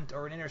block punt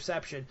or an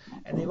interception,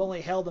 and they've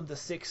only held them to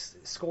 6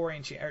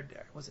 scoring, or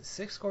was it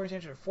 6 scoring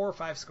chances or 4 or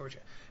 5 scoring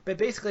chances? But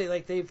basically,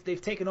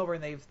 they've taken over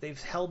and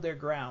they've held their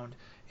ground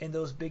in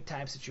those big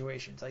time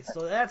situations.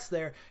 So that's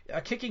their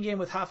kicking game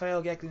with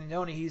Rafael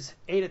Gaglianone. He's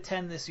 8 of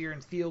 10 this year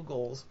in field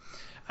goals.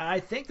 I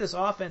think this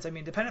offense,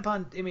 depending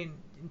upon,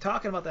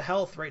 talking about the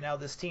health right now,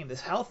 this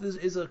health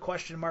is a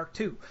question mark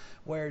too,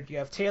 where you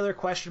have Taylor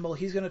questionable.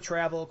 He's going to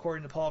travel,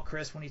 according to Paul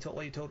Chryst, when he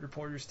told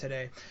reporters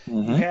today.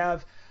 Mm-hmm. You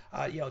have,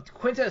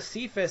 Quintez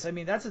Cephas.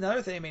 That's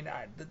another thing.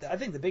 I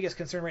think the biggest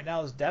concern right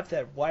now is depth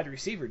at wide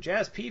receiver.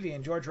 Jazz Peavy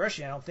and George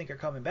Rushing, I don't think are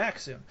coming back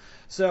soon.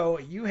 So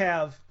you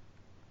have.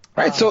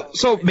 Right,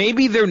 so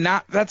maybe they're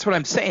not – that's what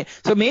I'm saying.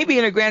 So maybe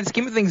in a grand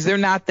scheme of things, they're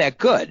not that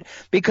good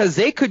because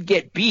they could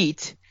get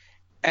beat.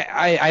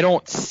 I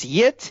don't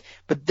see it,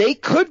 but they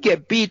could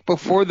get beat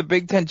before the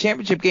Big Ten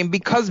championship game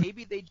because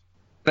maybe they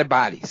their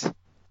bodies,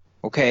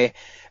 okay?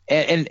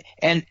 And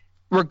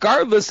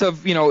regardless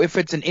of, if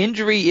it's an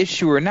injury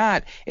issue or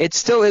not, it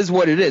still is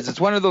what it is. It's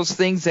one of those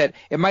things that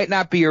it might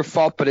not be your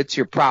fault, but it's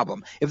your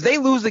problem. If they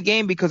lose the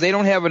game because they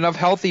don't have enough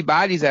healthy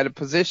bodies at a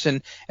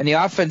position and the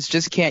offense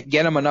just can't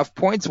get them enough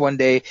points one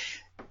day,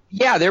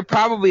 yeah, they're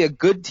probably a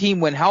good team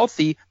when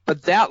healthy,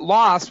 but that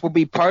loss will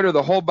be part of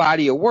the whole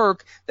body of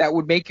work that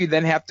would make you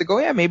then have to go,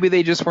 yeah, maybe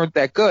they just weren't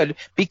that good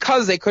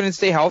because they couldn't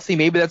stay healthy.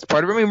 Maybe that's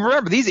part of it.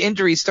 Remember, these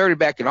injuries started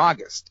back in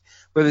August,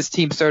 where this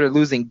team started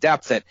losing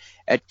depth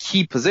at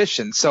key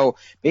positions. So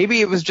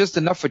maybe it was just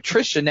enough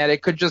attrition that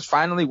it could just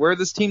finally wear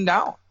this team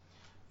down.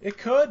 It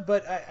could,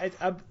 but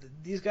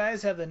these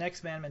guys have the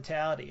next man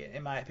mentality,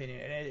 in my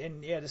opinion.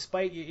 And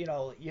despite, you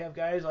have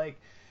guys like,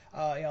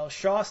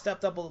 Shaw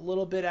stepped up a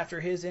little bit after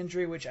his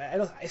injury, which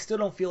I still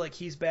don't feel like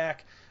he's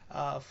back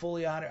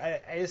fully on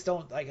it. I just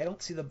don't I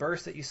don't see the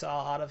burst that you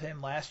saw out of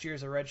him last year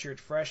as a redshirt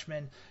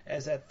freshman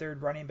as that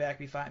third running back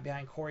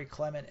behind Corey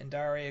Clement and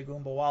Dare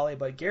Agumbawale.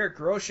 But Garrett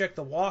Groshek,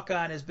 the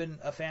walk-on, has been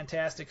a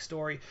fantastic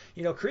story.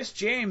 Chris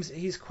James,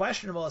 he's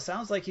questionable. It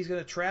sounds like he's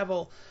going to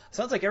travel. It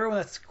sounds like everyone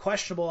that's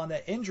questionable on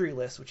the injury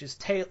list, which is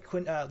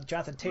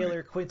Jonathan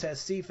Taylor, Quintez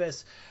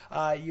Cephas.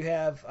 You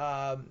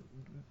have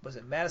was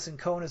it Madison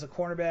Cone as a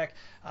cornerback,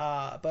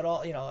 but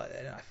all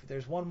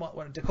there's one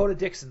Dakota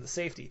Dixon, the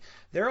safety.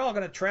 They're all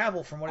going to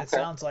travel from what it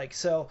sounds like.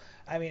 So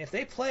if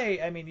they play,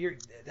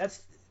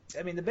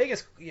 the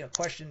biggest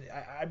question.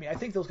 I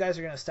think those guys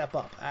are going to step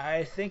up.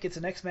 I think it's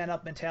a next man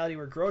up mentality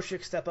where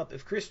Groshek step up.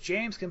 If Chris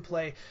James can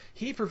play,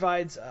 he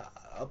provides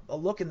a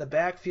look in the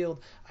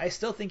backfield. I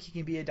still think he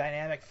can be a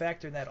dynamic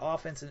factor in that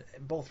offense,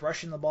 both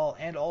rushing the ball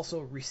and also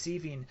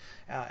receiving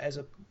as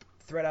a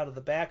threat out of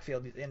the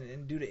backfield,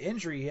 and due to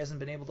injury, he hasn't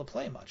been able to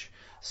play much.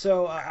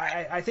 So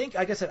I think,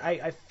 like I said,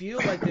 I feel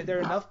like there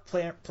are enough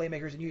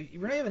playmakers, and you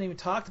really haven't even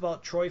talked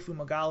about Troy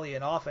Fumagalli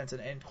in offense,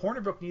 and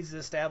Hornibrook needs to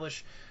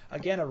establish,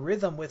 again, a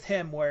rhythm with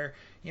him where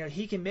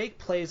he can make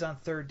plays on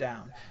third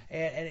down.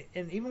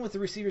 And even with the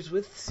receivers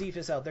with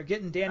Cephas out, they're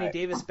getting Danny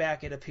Davis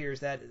back, it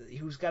appears,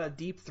 who's got a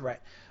deep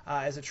threat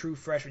as a true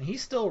freshman.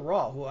 He's still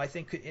raw, who I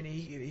think, and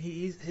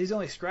he's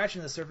only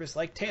scratching the surface,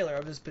 like Taylor,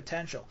 of his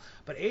potential.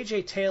 But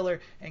A.J. Taylor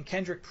and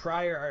Kendrick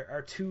Pryor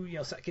are two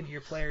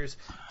second-year players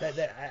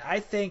that I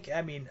think,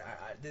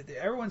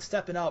 everyone's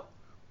stepping up.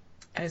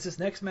 And it's this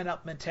next man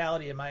up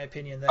mentality, in my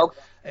opinion, that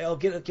it'll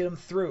get them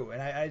through.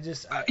 And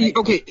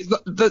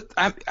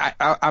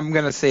I'm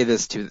going to say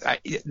this too.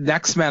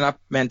 Next man up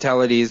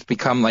mentality has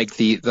become like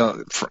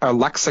a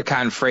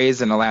lexicon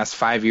phrase in the last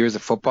 5 years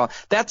of football.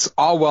 That's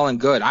all well and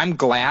good. I'm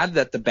glad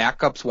that the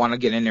backups want to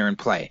get in there and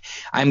play.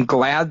 I'm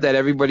glad that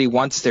everybody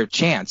wants their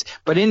chance.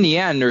 But in the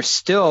end, there's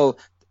still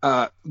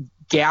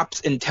gaps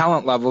in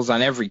talent levels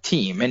on every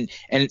team, and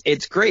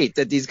it's great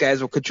that these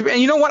guys will contribute.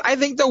 And you know what? I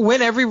think they'll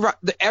win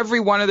every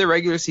one of their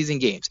regular season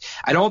games.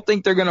 I don't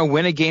think they're going to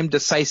win a game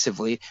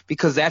decisively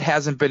because that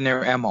hasn't been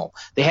their MO.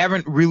 They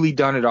haven't really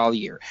done it all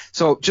year.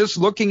 So just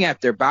looking at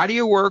their body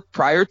of work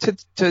prior to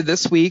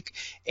this week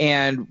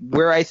and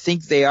where I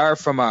think they are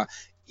from a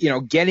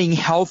getting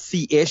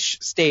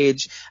healthy-ish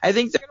stage, I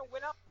think they're going to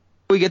win out.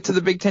 We get to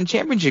the Big Ten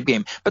championship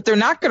game, but they're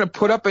not going to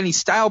put up any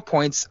style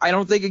points, I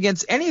don't think,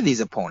 against any of these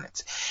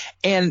opponents.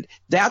 And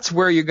that's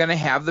where you're going to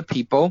have the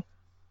people,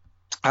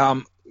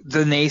 the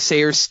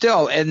naysayers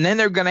still, and then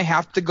they're going to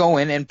have to go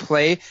in and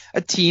play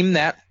a team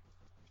that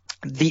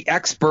the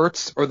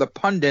experts or the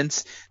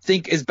pundits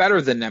think is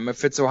better than them,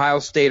 if it's Ohio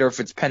State or if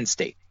it's Penn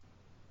State.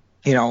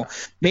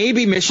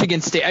 Maybe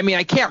Michigan State.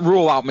 I can't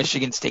rule out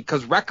Michigan State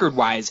because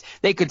record-wise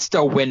they could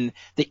still win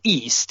the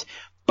East.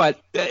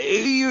 But,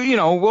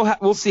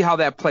 we'll see how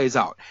that plays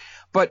out.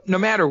 But no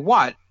matter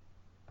what,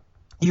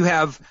 you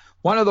have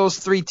one of those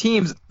three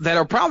teams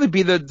that'll probably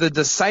be the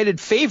decided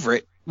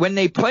favorite when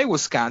they play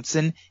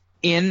Wisconsin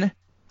in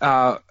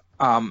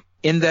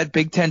that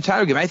Big Ten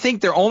title game. I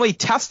think their only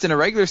test in a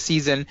regular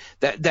season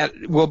that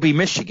will be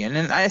Michigan,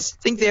 and I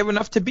think they have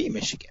enough to beat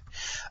Michigan.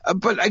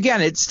 But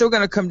again, it's still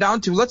going to come down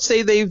to, let's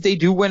say they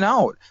do win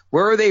out.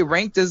 Where are they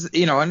ranked as,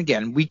 and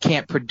again, we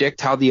can't predict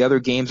how the other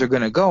games are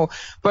going to go,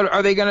 but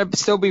are they going to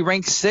still be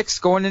ranked 6th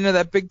going into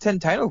that Big Ten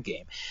title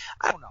game?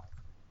 I don't know.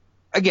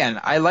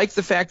 Again, I like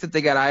the fact that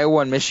they got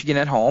Iowa and Michigan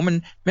at home,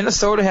 and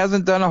Minnesota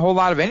hasn't done a whole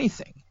lot of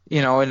anything,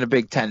 in the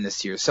Big Ten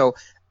this year. So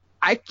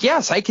I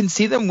can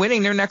see them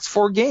winning their next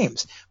 4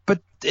 games,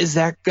 but is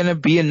that going to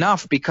be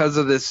enough because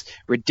of this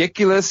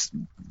ridiculous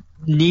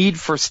need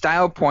for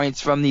style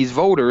points from these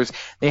voters?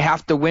 They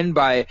have to win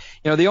by,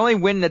 the only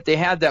win that they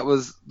had that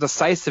was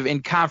decisive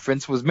in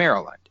conference was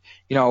Maryland.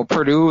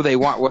 Purdue, they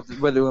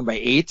win by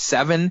 8,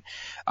 7.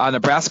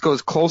 Nebraska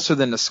was closer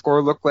than the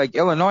score looked like.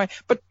 Illinois,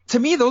 but to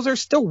me, those are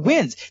still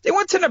wins. They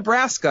went to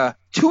Nebraska.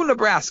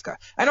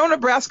 I know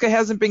Nebraska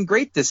hasn't been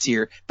great this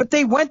year, but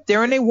they went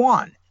there and they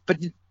won.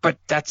 But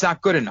that's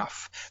not good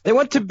enough. They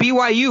went to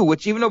BYU,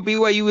 which even though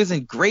BYU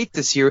isn't great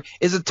this year,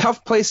 is a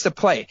tough place to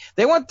play.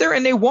 They went there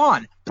and they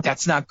won, but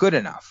that's not good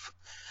enough.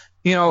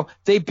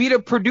 They beat a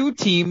Purdue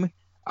team,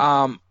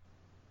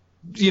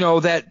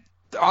 that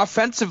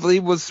offensively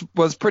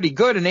was pretty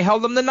good, and they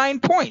held them to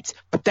 9 points,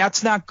 but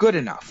that's not good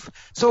enough.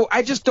 So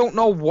I just don't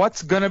know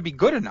what's going to be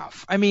good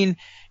enough. The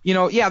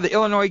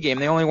Illinois game,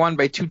 they only won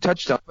by 2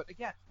 touchdowns, but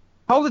again,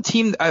 held a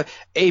team,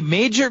 a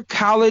major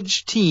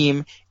college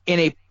team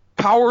in a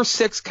Power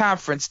 6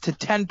 conference to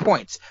 10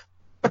 points,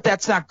 but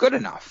that's not good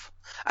enough.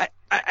 I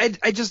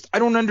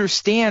don't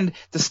understand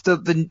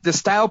the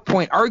style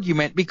point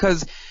argument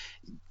because,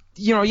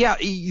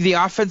 the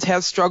offense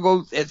has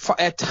struggled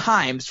at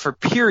times for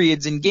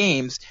periods in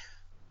games,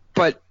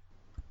 but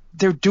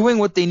they're doing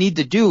what they need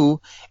to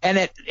do. And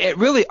it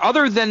really,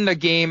 other than the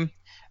game,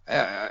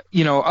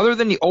 other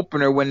than the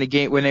opener when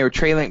they were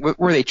trailing,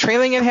 were they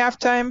trailing at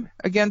halftime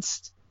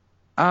against,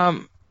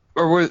 or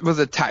was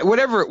it tie?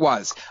 Whatever it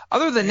was.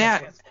 Other than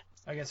that,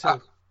 I guess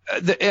so.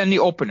 In the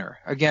opener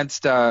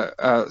against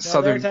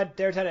Southern.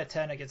 They're tied at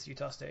 10 against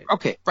Utah State.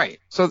 Okay, right.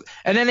 So,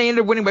 and then they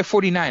ended up winning by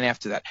 49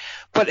 after that.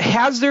 But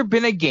has there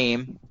been a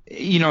game?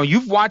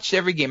 You've watched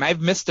every game.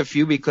 I've missed a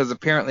few because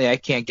apparently I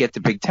can't get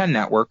the Big Ten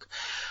Network.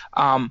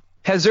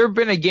 Has there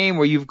been a game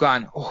where you've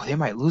gone, oh, they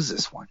might lose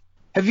this one?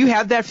 Have you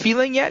had that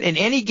feeling yet in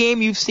any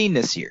game you've seen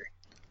this year?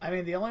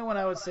 The only one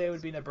I would say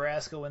would be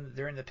Nebraska when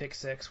they're in the pick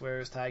 6 where it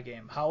was tie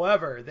game.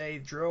 However, they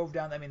drove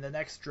down. The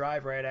next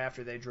drive right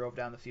after they drove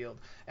down the field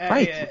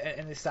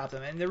and they stopped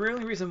them. And the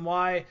only reason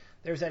why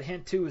there's that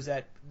hint too is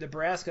that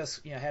Nebraska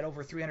had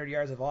over 300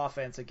 yards of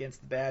offense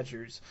against the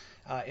Badgers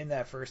in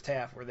that first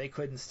half, where they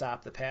couldn't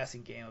stop the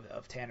passing game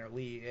of Tanner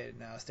Lee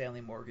and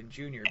Stanley Morgan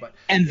Jr.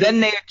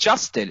 Then they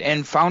adjusted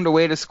and found a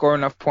way to score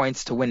enough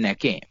points to win that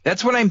game.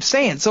 That's what I'm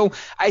saying. So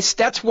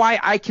that's why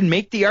I can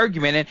make the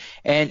argument,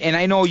 and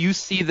I know you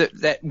see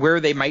that where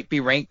they might be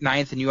ranked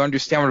 9th, and you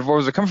understand where the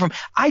voters are coming from.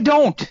 I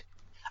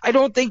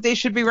don't think they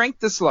should be ranked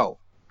this low.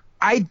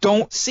 I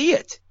don't see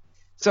it.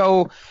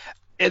 So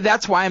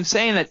that's why I'm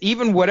saying that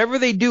even whatever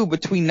they do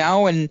between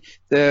now and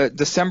the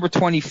December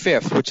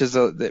 25th, which is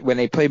when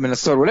they play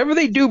Minnesota, whatever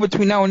they do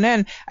between now and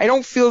then, I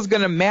don't feel is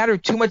going to matter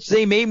too much.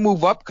 They may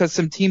move up because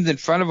some teams in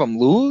front of them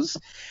lose,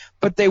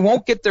 but they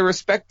won't get the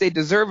respect they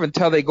deserve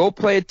until they go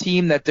play a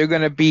team that they're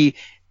going to be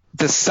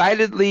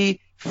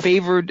decidedly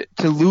favored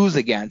to lose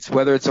against,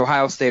 whether it's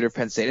Ohio State or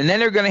Penn State. And then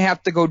they're going to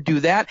have to go do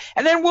that,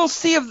 and then we'll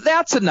see if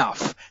that's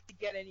enough to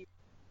get any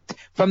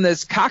from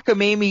this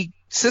cockamamie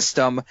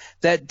system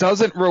that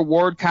doesn't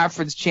reward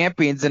conference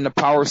champions in the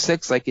Power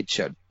Six like it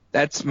should.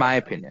 That's my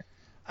opinion.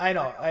 I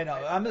know.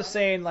 I'm just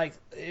saying, like,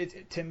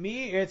 to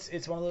me,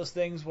 it's one of those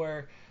things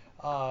where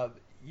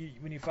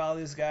when you follow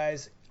these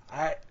guys,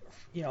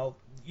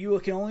 you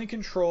can only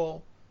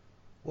control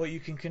what you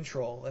can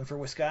control. And for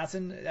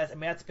Wisconsin,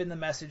 that's been the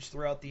message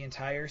throughout the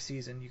entire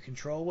season. You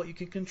control what you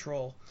can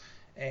control,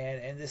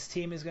 and this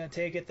team is going to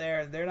take it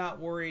there. They're not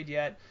worried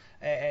yet.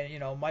 And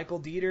Michael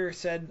Dieter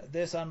said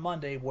this on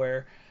Monday,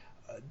 where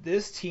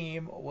this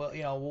team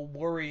will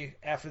worry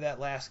after that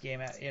last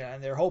game,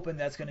 and they're hoping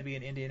that's going to be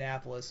in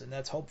Indianapolis, and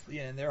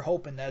they're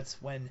hoping that's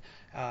when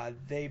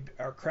they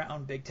are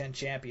crowned Big Ten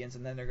champions,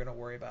 and then they're going to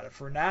worry about it.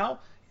 For now,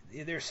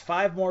 there's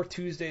 5 more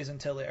Tuesdays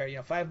until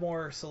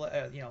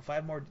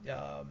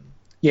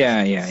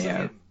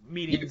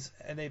meetings,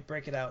 and they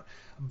break it out.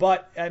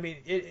 But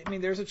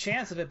there's a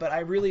chance of it, but I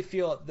really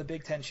feel the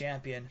Big Ten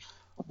champion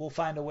will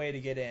find a way to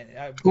get in.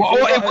 It will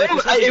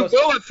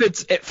if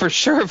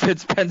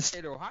it's Penn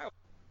State or Ohio.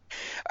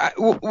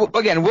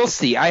 Again, we'll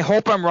see. I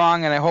hope I'm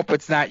wrong, and I hope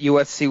it's not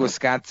USC,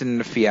 Wisconsin in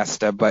the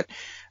Fiesta. But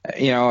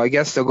I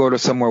guess they'll go to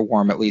somewhere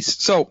warm at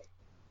least. So,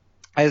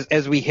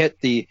 as we hit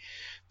the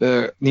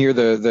near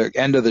the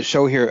end of the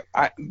show here,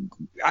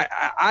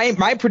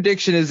 my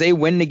prediction is they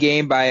win the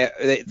game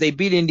they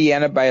beat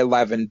Indiana by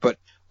 11. But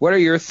what are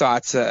your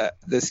thoughts?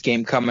 This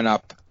game coming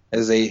up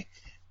as they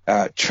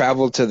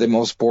travel to the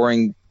most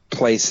boring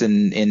place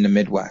in the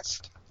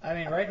Midwest.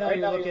 Right now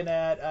you're looking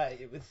at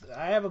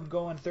I have them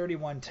going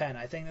 31-10.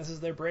 I think this is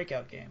their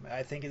breakout game.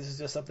 I think this is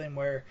just something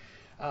where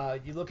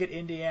you look at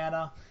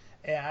Indiana,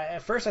 and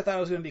at first I thought it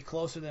was going to be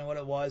closer than what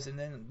it was, and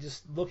then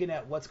just looking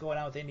at what's going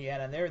on with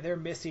Indiana, and they're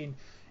missing,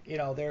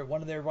 they're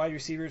one of their wide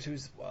receivers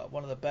who's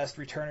one of the best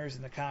returners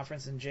in the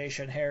conference, and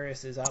Jayshon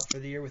Harris is out for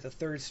the year with a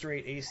 3rd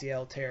straight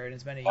ACL tear in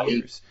as many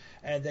years.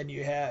 And then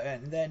you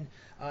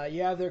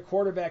have their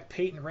quarterback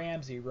Peyton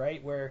Ramsey,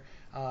 right, where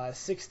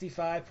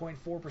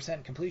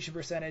 65.4% completion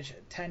percentage,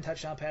 10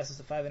 touchdown passes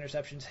to 5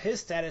 interceptions. His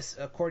status,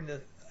 according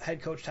to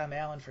head coach Tom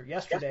Allen for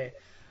yesterday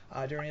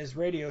during his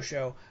radio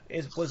show,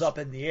 was up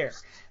in the air.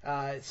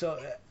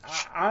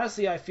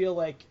 Honestly, I feel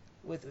like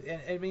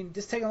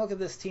just taking a look at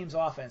this team's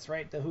offense,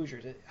 right? The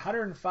Hoosiers,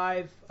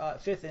 105,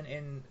 5th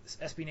in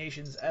SB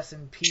Nation's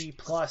S&P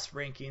Plus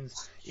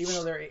rankings, even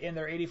though they're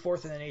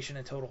 84th in the nation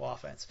in total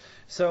offense.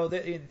 So,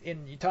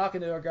 you're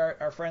talking to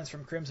our friends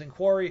from Crimson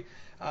Quarry,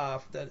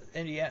 the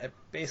Indiana,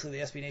 basically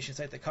the SB Nation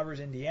site that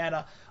covers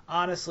Indiana.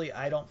 Honestly,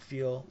 I don't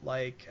feel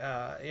like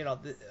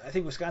I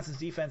think Wisconsin's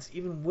defense,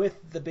 even with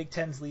the Big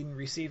Ten's leading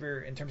receiver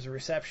in terms of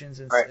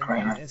receptions and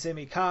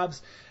Sammy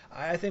Cobbs,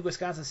 I think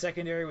Wisconsin's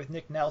secondary with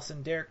Nick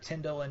Nelson, Derek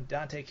Tyndall, and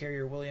Dante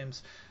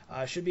Carrier-Williams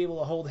should be able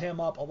to hold him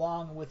up,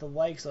 along with the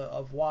likes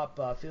of Wap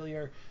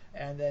Fillier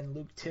and then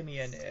Luke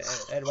Timian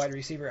at wide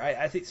receiver.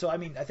 I think so. I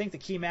think the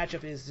key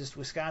matchup is just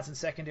Wisconsin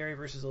secondary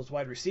versus those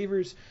wide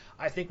receivers.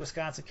 I think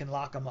Wisconsin can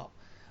lock them up.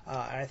 And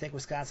I think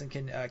Wisconsin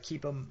can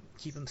keep them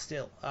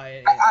still.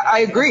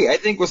 I agree. I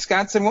think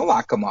Wisconsin will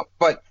lock them up,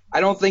 but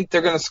I don't think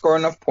they're going to score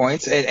enough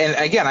points.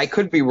 And again, I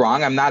could be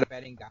wrong. I'm not a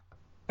betting guy.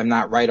 I'm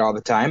not right all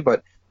the time,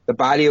 but the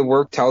body of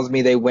work tells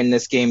me they win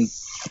this game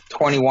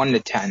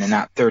 21-10 and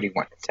not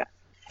 31-10,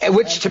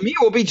 which to me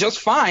will be just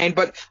fine.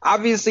 But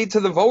obviously, to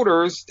the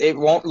voters, it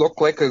won't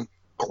look like a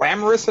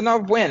glamorous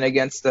enough win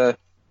against a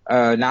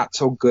not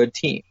so good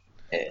team.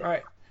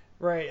 Right.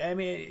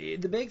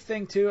 The big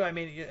thing too. I'm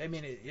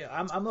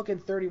looking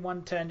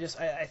 31-10. Just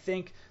I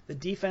think the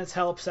defense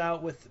helps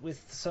out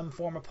with some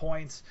form of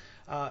points.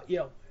 And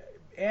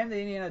the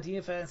Indiana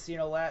defense.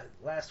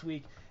 Last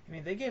week.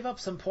 They gave up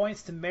some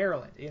points to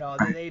Maryland.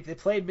 They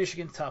played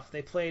Michigan tough.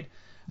 They played,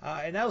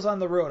 and that was on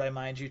the road, I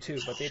mind you too.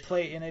 But they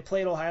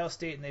played Ohio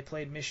State and they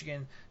played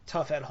Michigan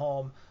tough at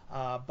home.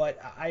 But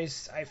I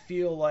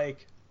feel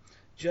like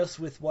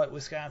just with what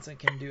Wisconsin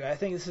can do, I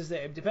think this is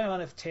depending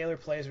on if Taylor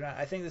plays or not.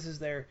 I think this is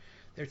their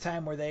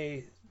time where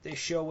they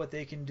show what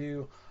they can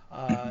do.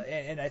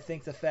 And I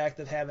think the fact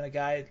of having a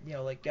guy,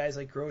 like guys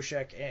like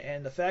Groshek,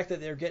 and the fact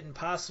that they're getting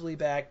possibly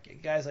back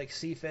guys like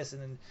Cephas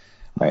and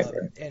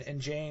and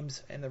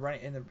James and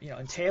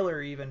and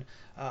Taylor even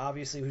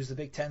obviously, who's the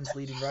Big Ten's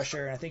leading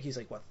rusher, and I think he's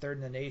like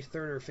third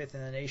or fifth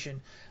in the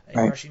nation in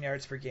rushing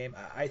yards per game.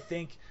 I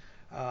think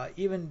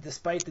even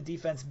despite the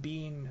defense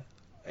being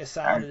as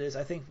solid as it is,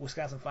 I think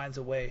Wisconsin finds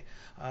a way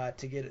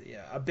to get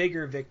a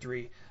bigger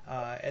victory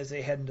as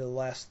they head into the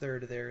last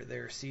third of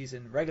their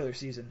regular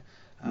season.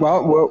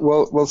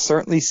 We'll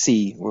certainly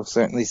see.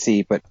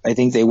 But I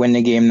think they win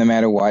the game no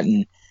matter what,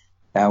 and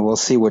we'll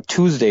see what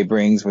Tuesday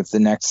brings with the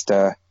next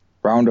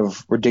round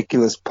of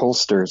ridiculous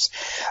pollsters.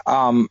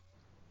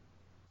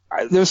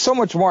 There's so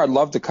much more I'd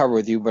love to cover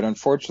with you, but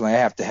unfortunately I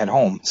have to head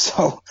home.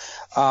 So,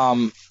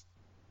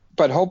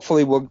 but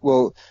hopefully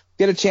we'll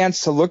get a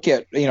chance to look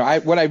at,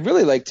 what I'd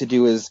really like to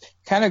do is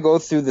kind of go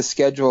through the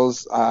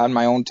schedules on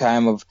my own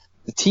time of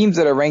the teams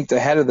that are ranked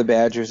ahead of the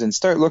Badgers and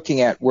start looking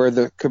at where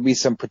there could be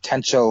some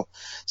potential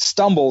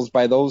stumbles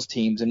by those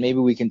teams. And maybe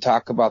we can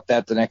talk about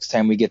that the next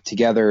time we get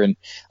together, and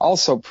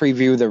also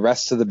preview the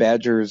rest of the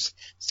Badgers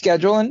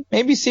schedule and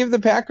maybe see if the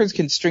Packers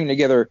can string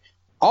together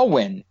a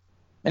win.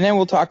 And then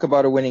we'll talk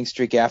about a winning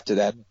streak after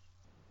that.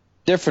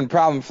 Different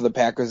problem for the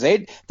Packers.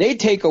 They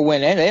take a win.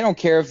 They don't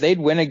care if they'd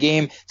win a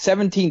game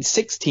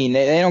 17-16.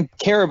 They don't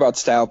care about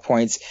style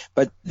points,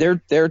 but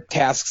their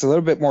task's a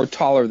little bit more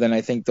taller than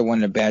I think the one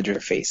the Badgers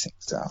are facing.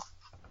 So.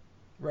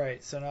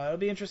 Right. So no, it'll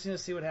be interesting to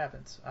see what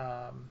happens.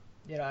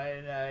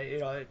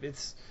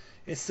 It's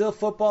still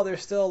football.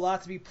 There's still a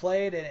lot to be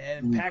played,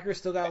 and Packers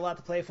still got a lot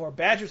to play for.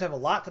 Badgers have a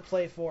lot to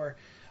play for,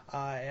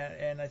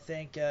 and I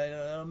think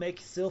it'll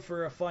make still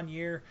for a fun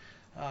year.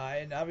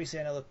 And obviously,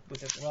 I know that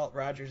with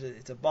Rodgers,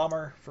 it's a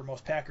bummer for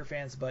most Packer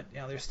fans, but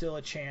there's still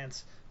a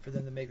chance for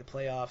them to make the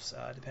playoffs,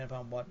 depending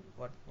upon what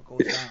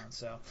goes down.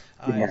 So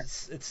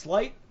it's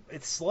slight.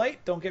 It's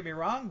slight. Don't get me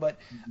wrong, but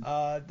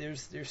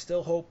there's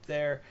still hope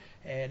there,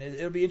 and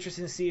it'll be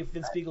interesting to see if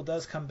Vince Spiegel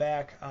does come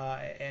back.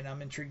 And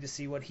I'm intrigued to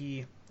see what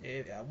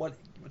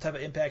type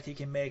of impact he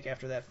can make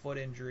after that foot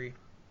injury.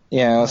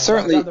 Yeah,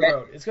 certainly. Down the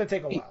road. It's going to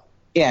take a while.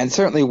 Yeah, and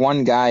certainly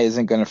one guy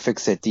isn't going to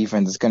fix that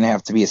defense. It's going to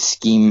have to be a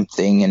scheme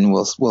thing, and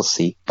we'll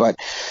see. But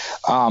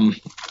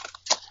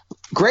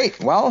great.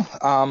 Well,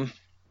 that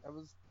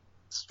was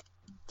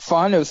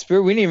fun. It was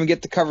spirit. We didn't even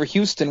get to cover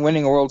Houston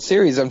winning a World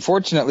Series.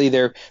 Unfortunately,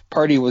 their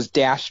party was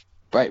dashed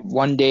by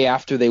one day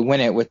after they win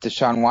it with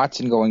Deshaun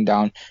Watson going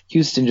down.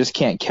 Houston just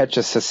can't catch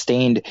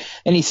sustained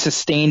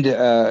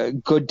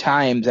good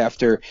times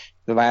after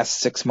the last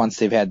 6 months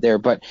they've had there.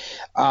 But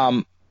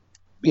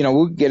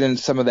we'll get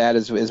into some of that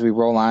as we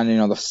roll on.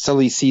 The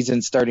silly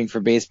season starting for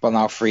baseball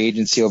now. Free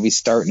agency will be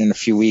starting in a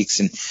few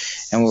weeks,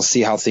 and we'll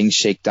see how things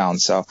shake down.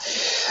 So,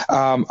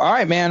 all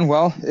right, man.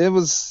 Well, it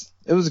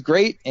was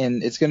great,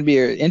 and it's going to be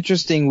an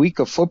interesting week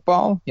of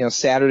football.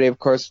 Saturday, of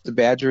course, the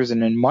Badgers,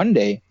 and then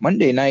Monday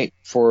night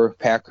for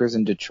Packers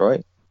in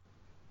Detroit.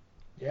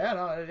 Yeah,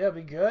 no, it'll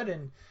be good,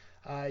 and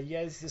you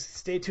guys just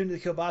stay tuned to the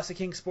Kielbasa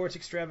King Sports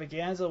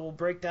Extravaganza. We'll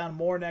break down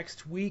more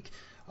next week.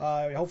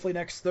 Hopefully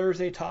next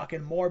Thursday,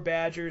 talking more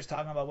Badgers,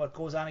 talking about what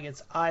goes on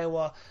against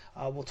Iowa.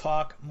 We'll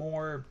talk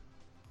more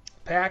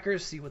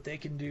Packers, see what they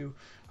can do.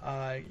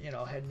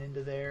 Heading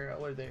into there.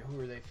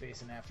 Who are they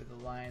facing after the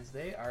Lions?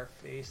 They are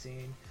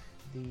facing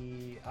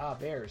the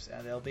Bears,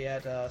 and they'll be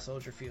at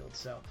Soldier Field.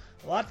 So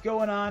a lot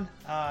going on.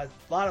 A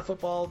lot of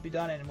football will be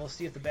done, and we'll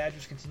see if the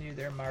Badgers continue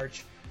their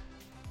march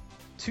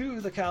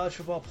to the college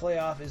football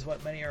playoff, is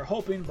what many are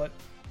hoping, but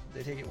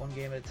they take it one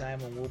game at a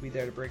time, and we'll be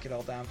there to break it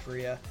all down for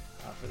you.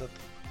 For the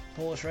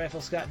Polish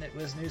Rifle, Scott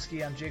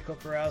Wisniewski, I'm Jay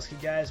Kokorowski.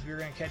 Guys, we're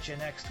going to catch you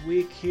next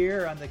week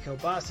here on the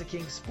Kielbasa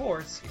King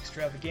Sports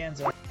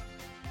Extravaganza.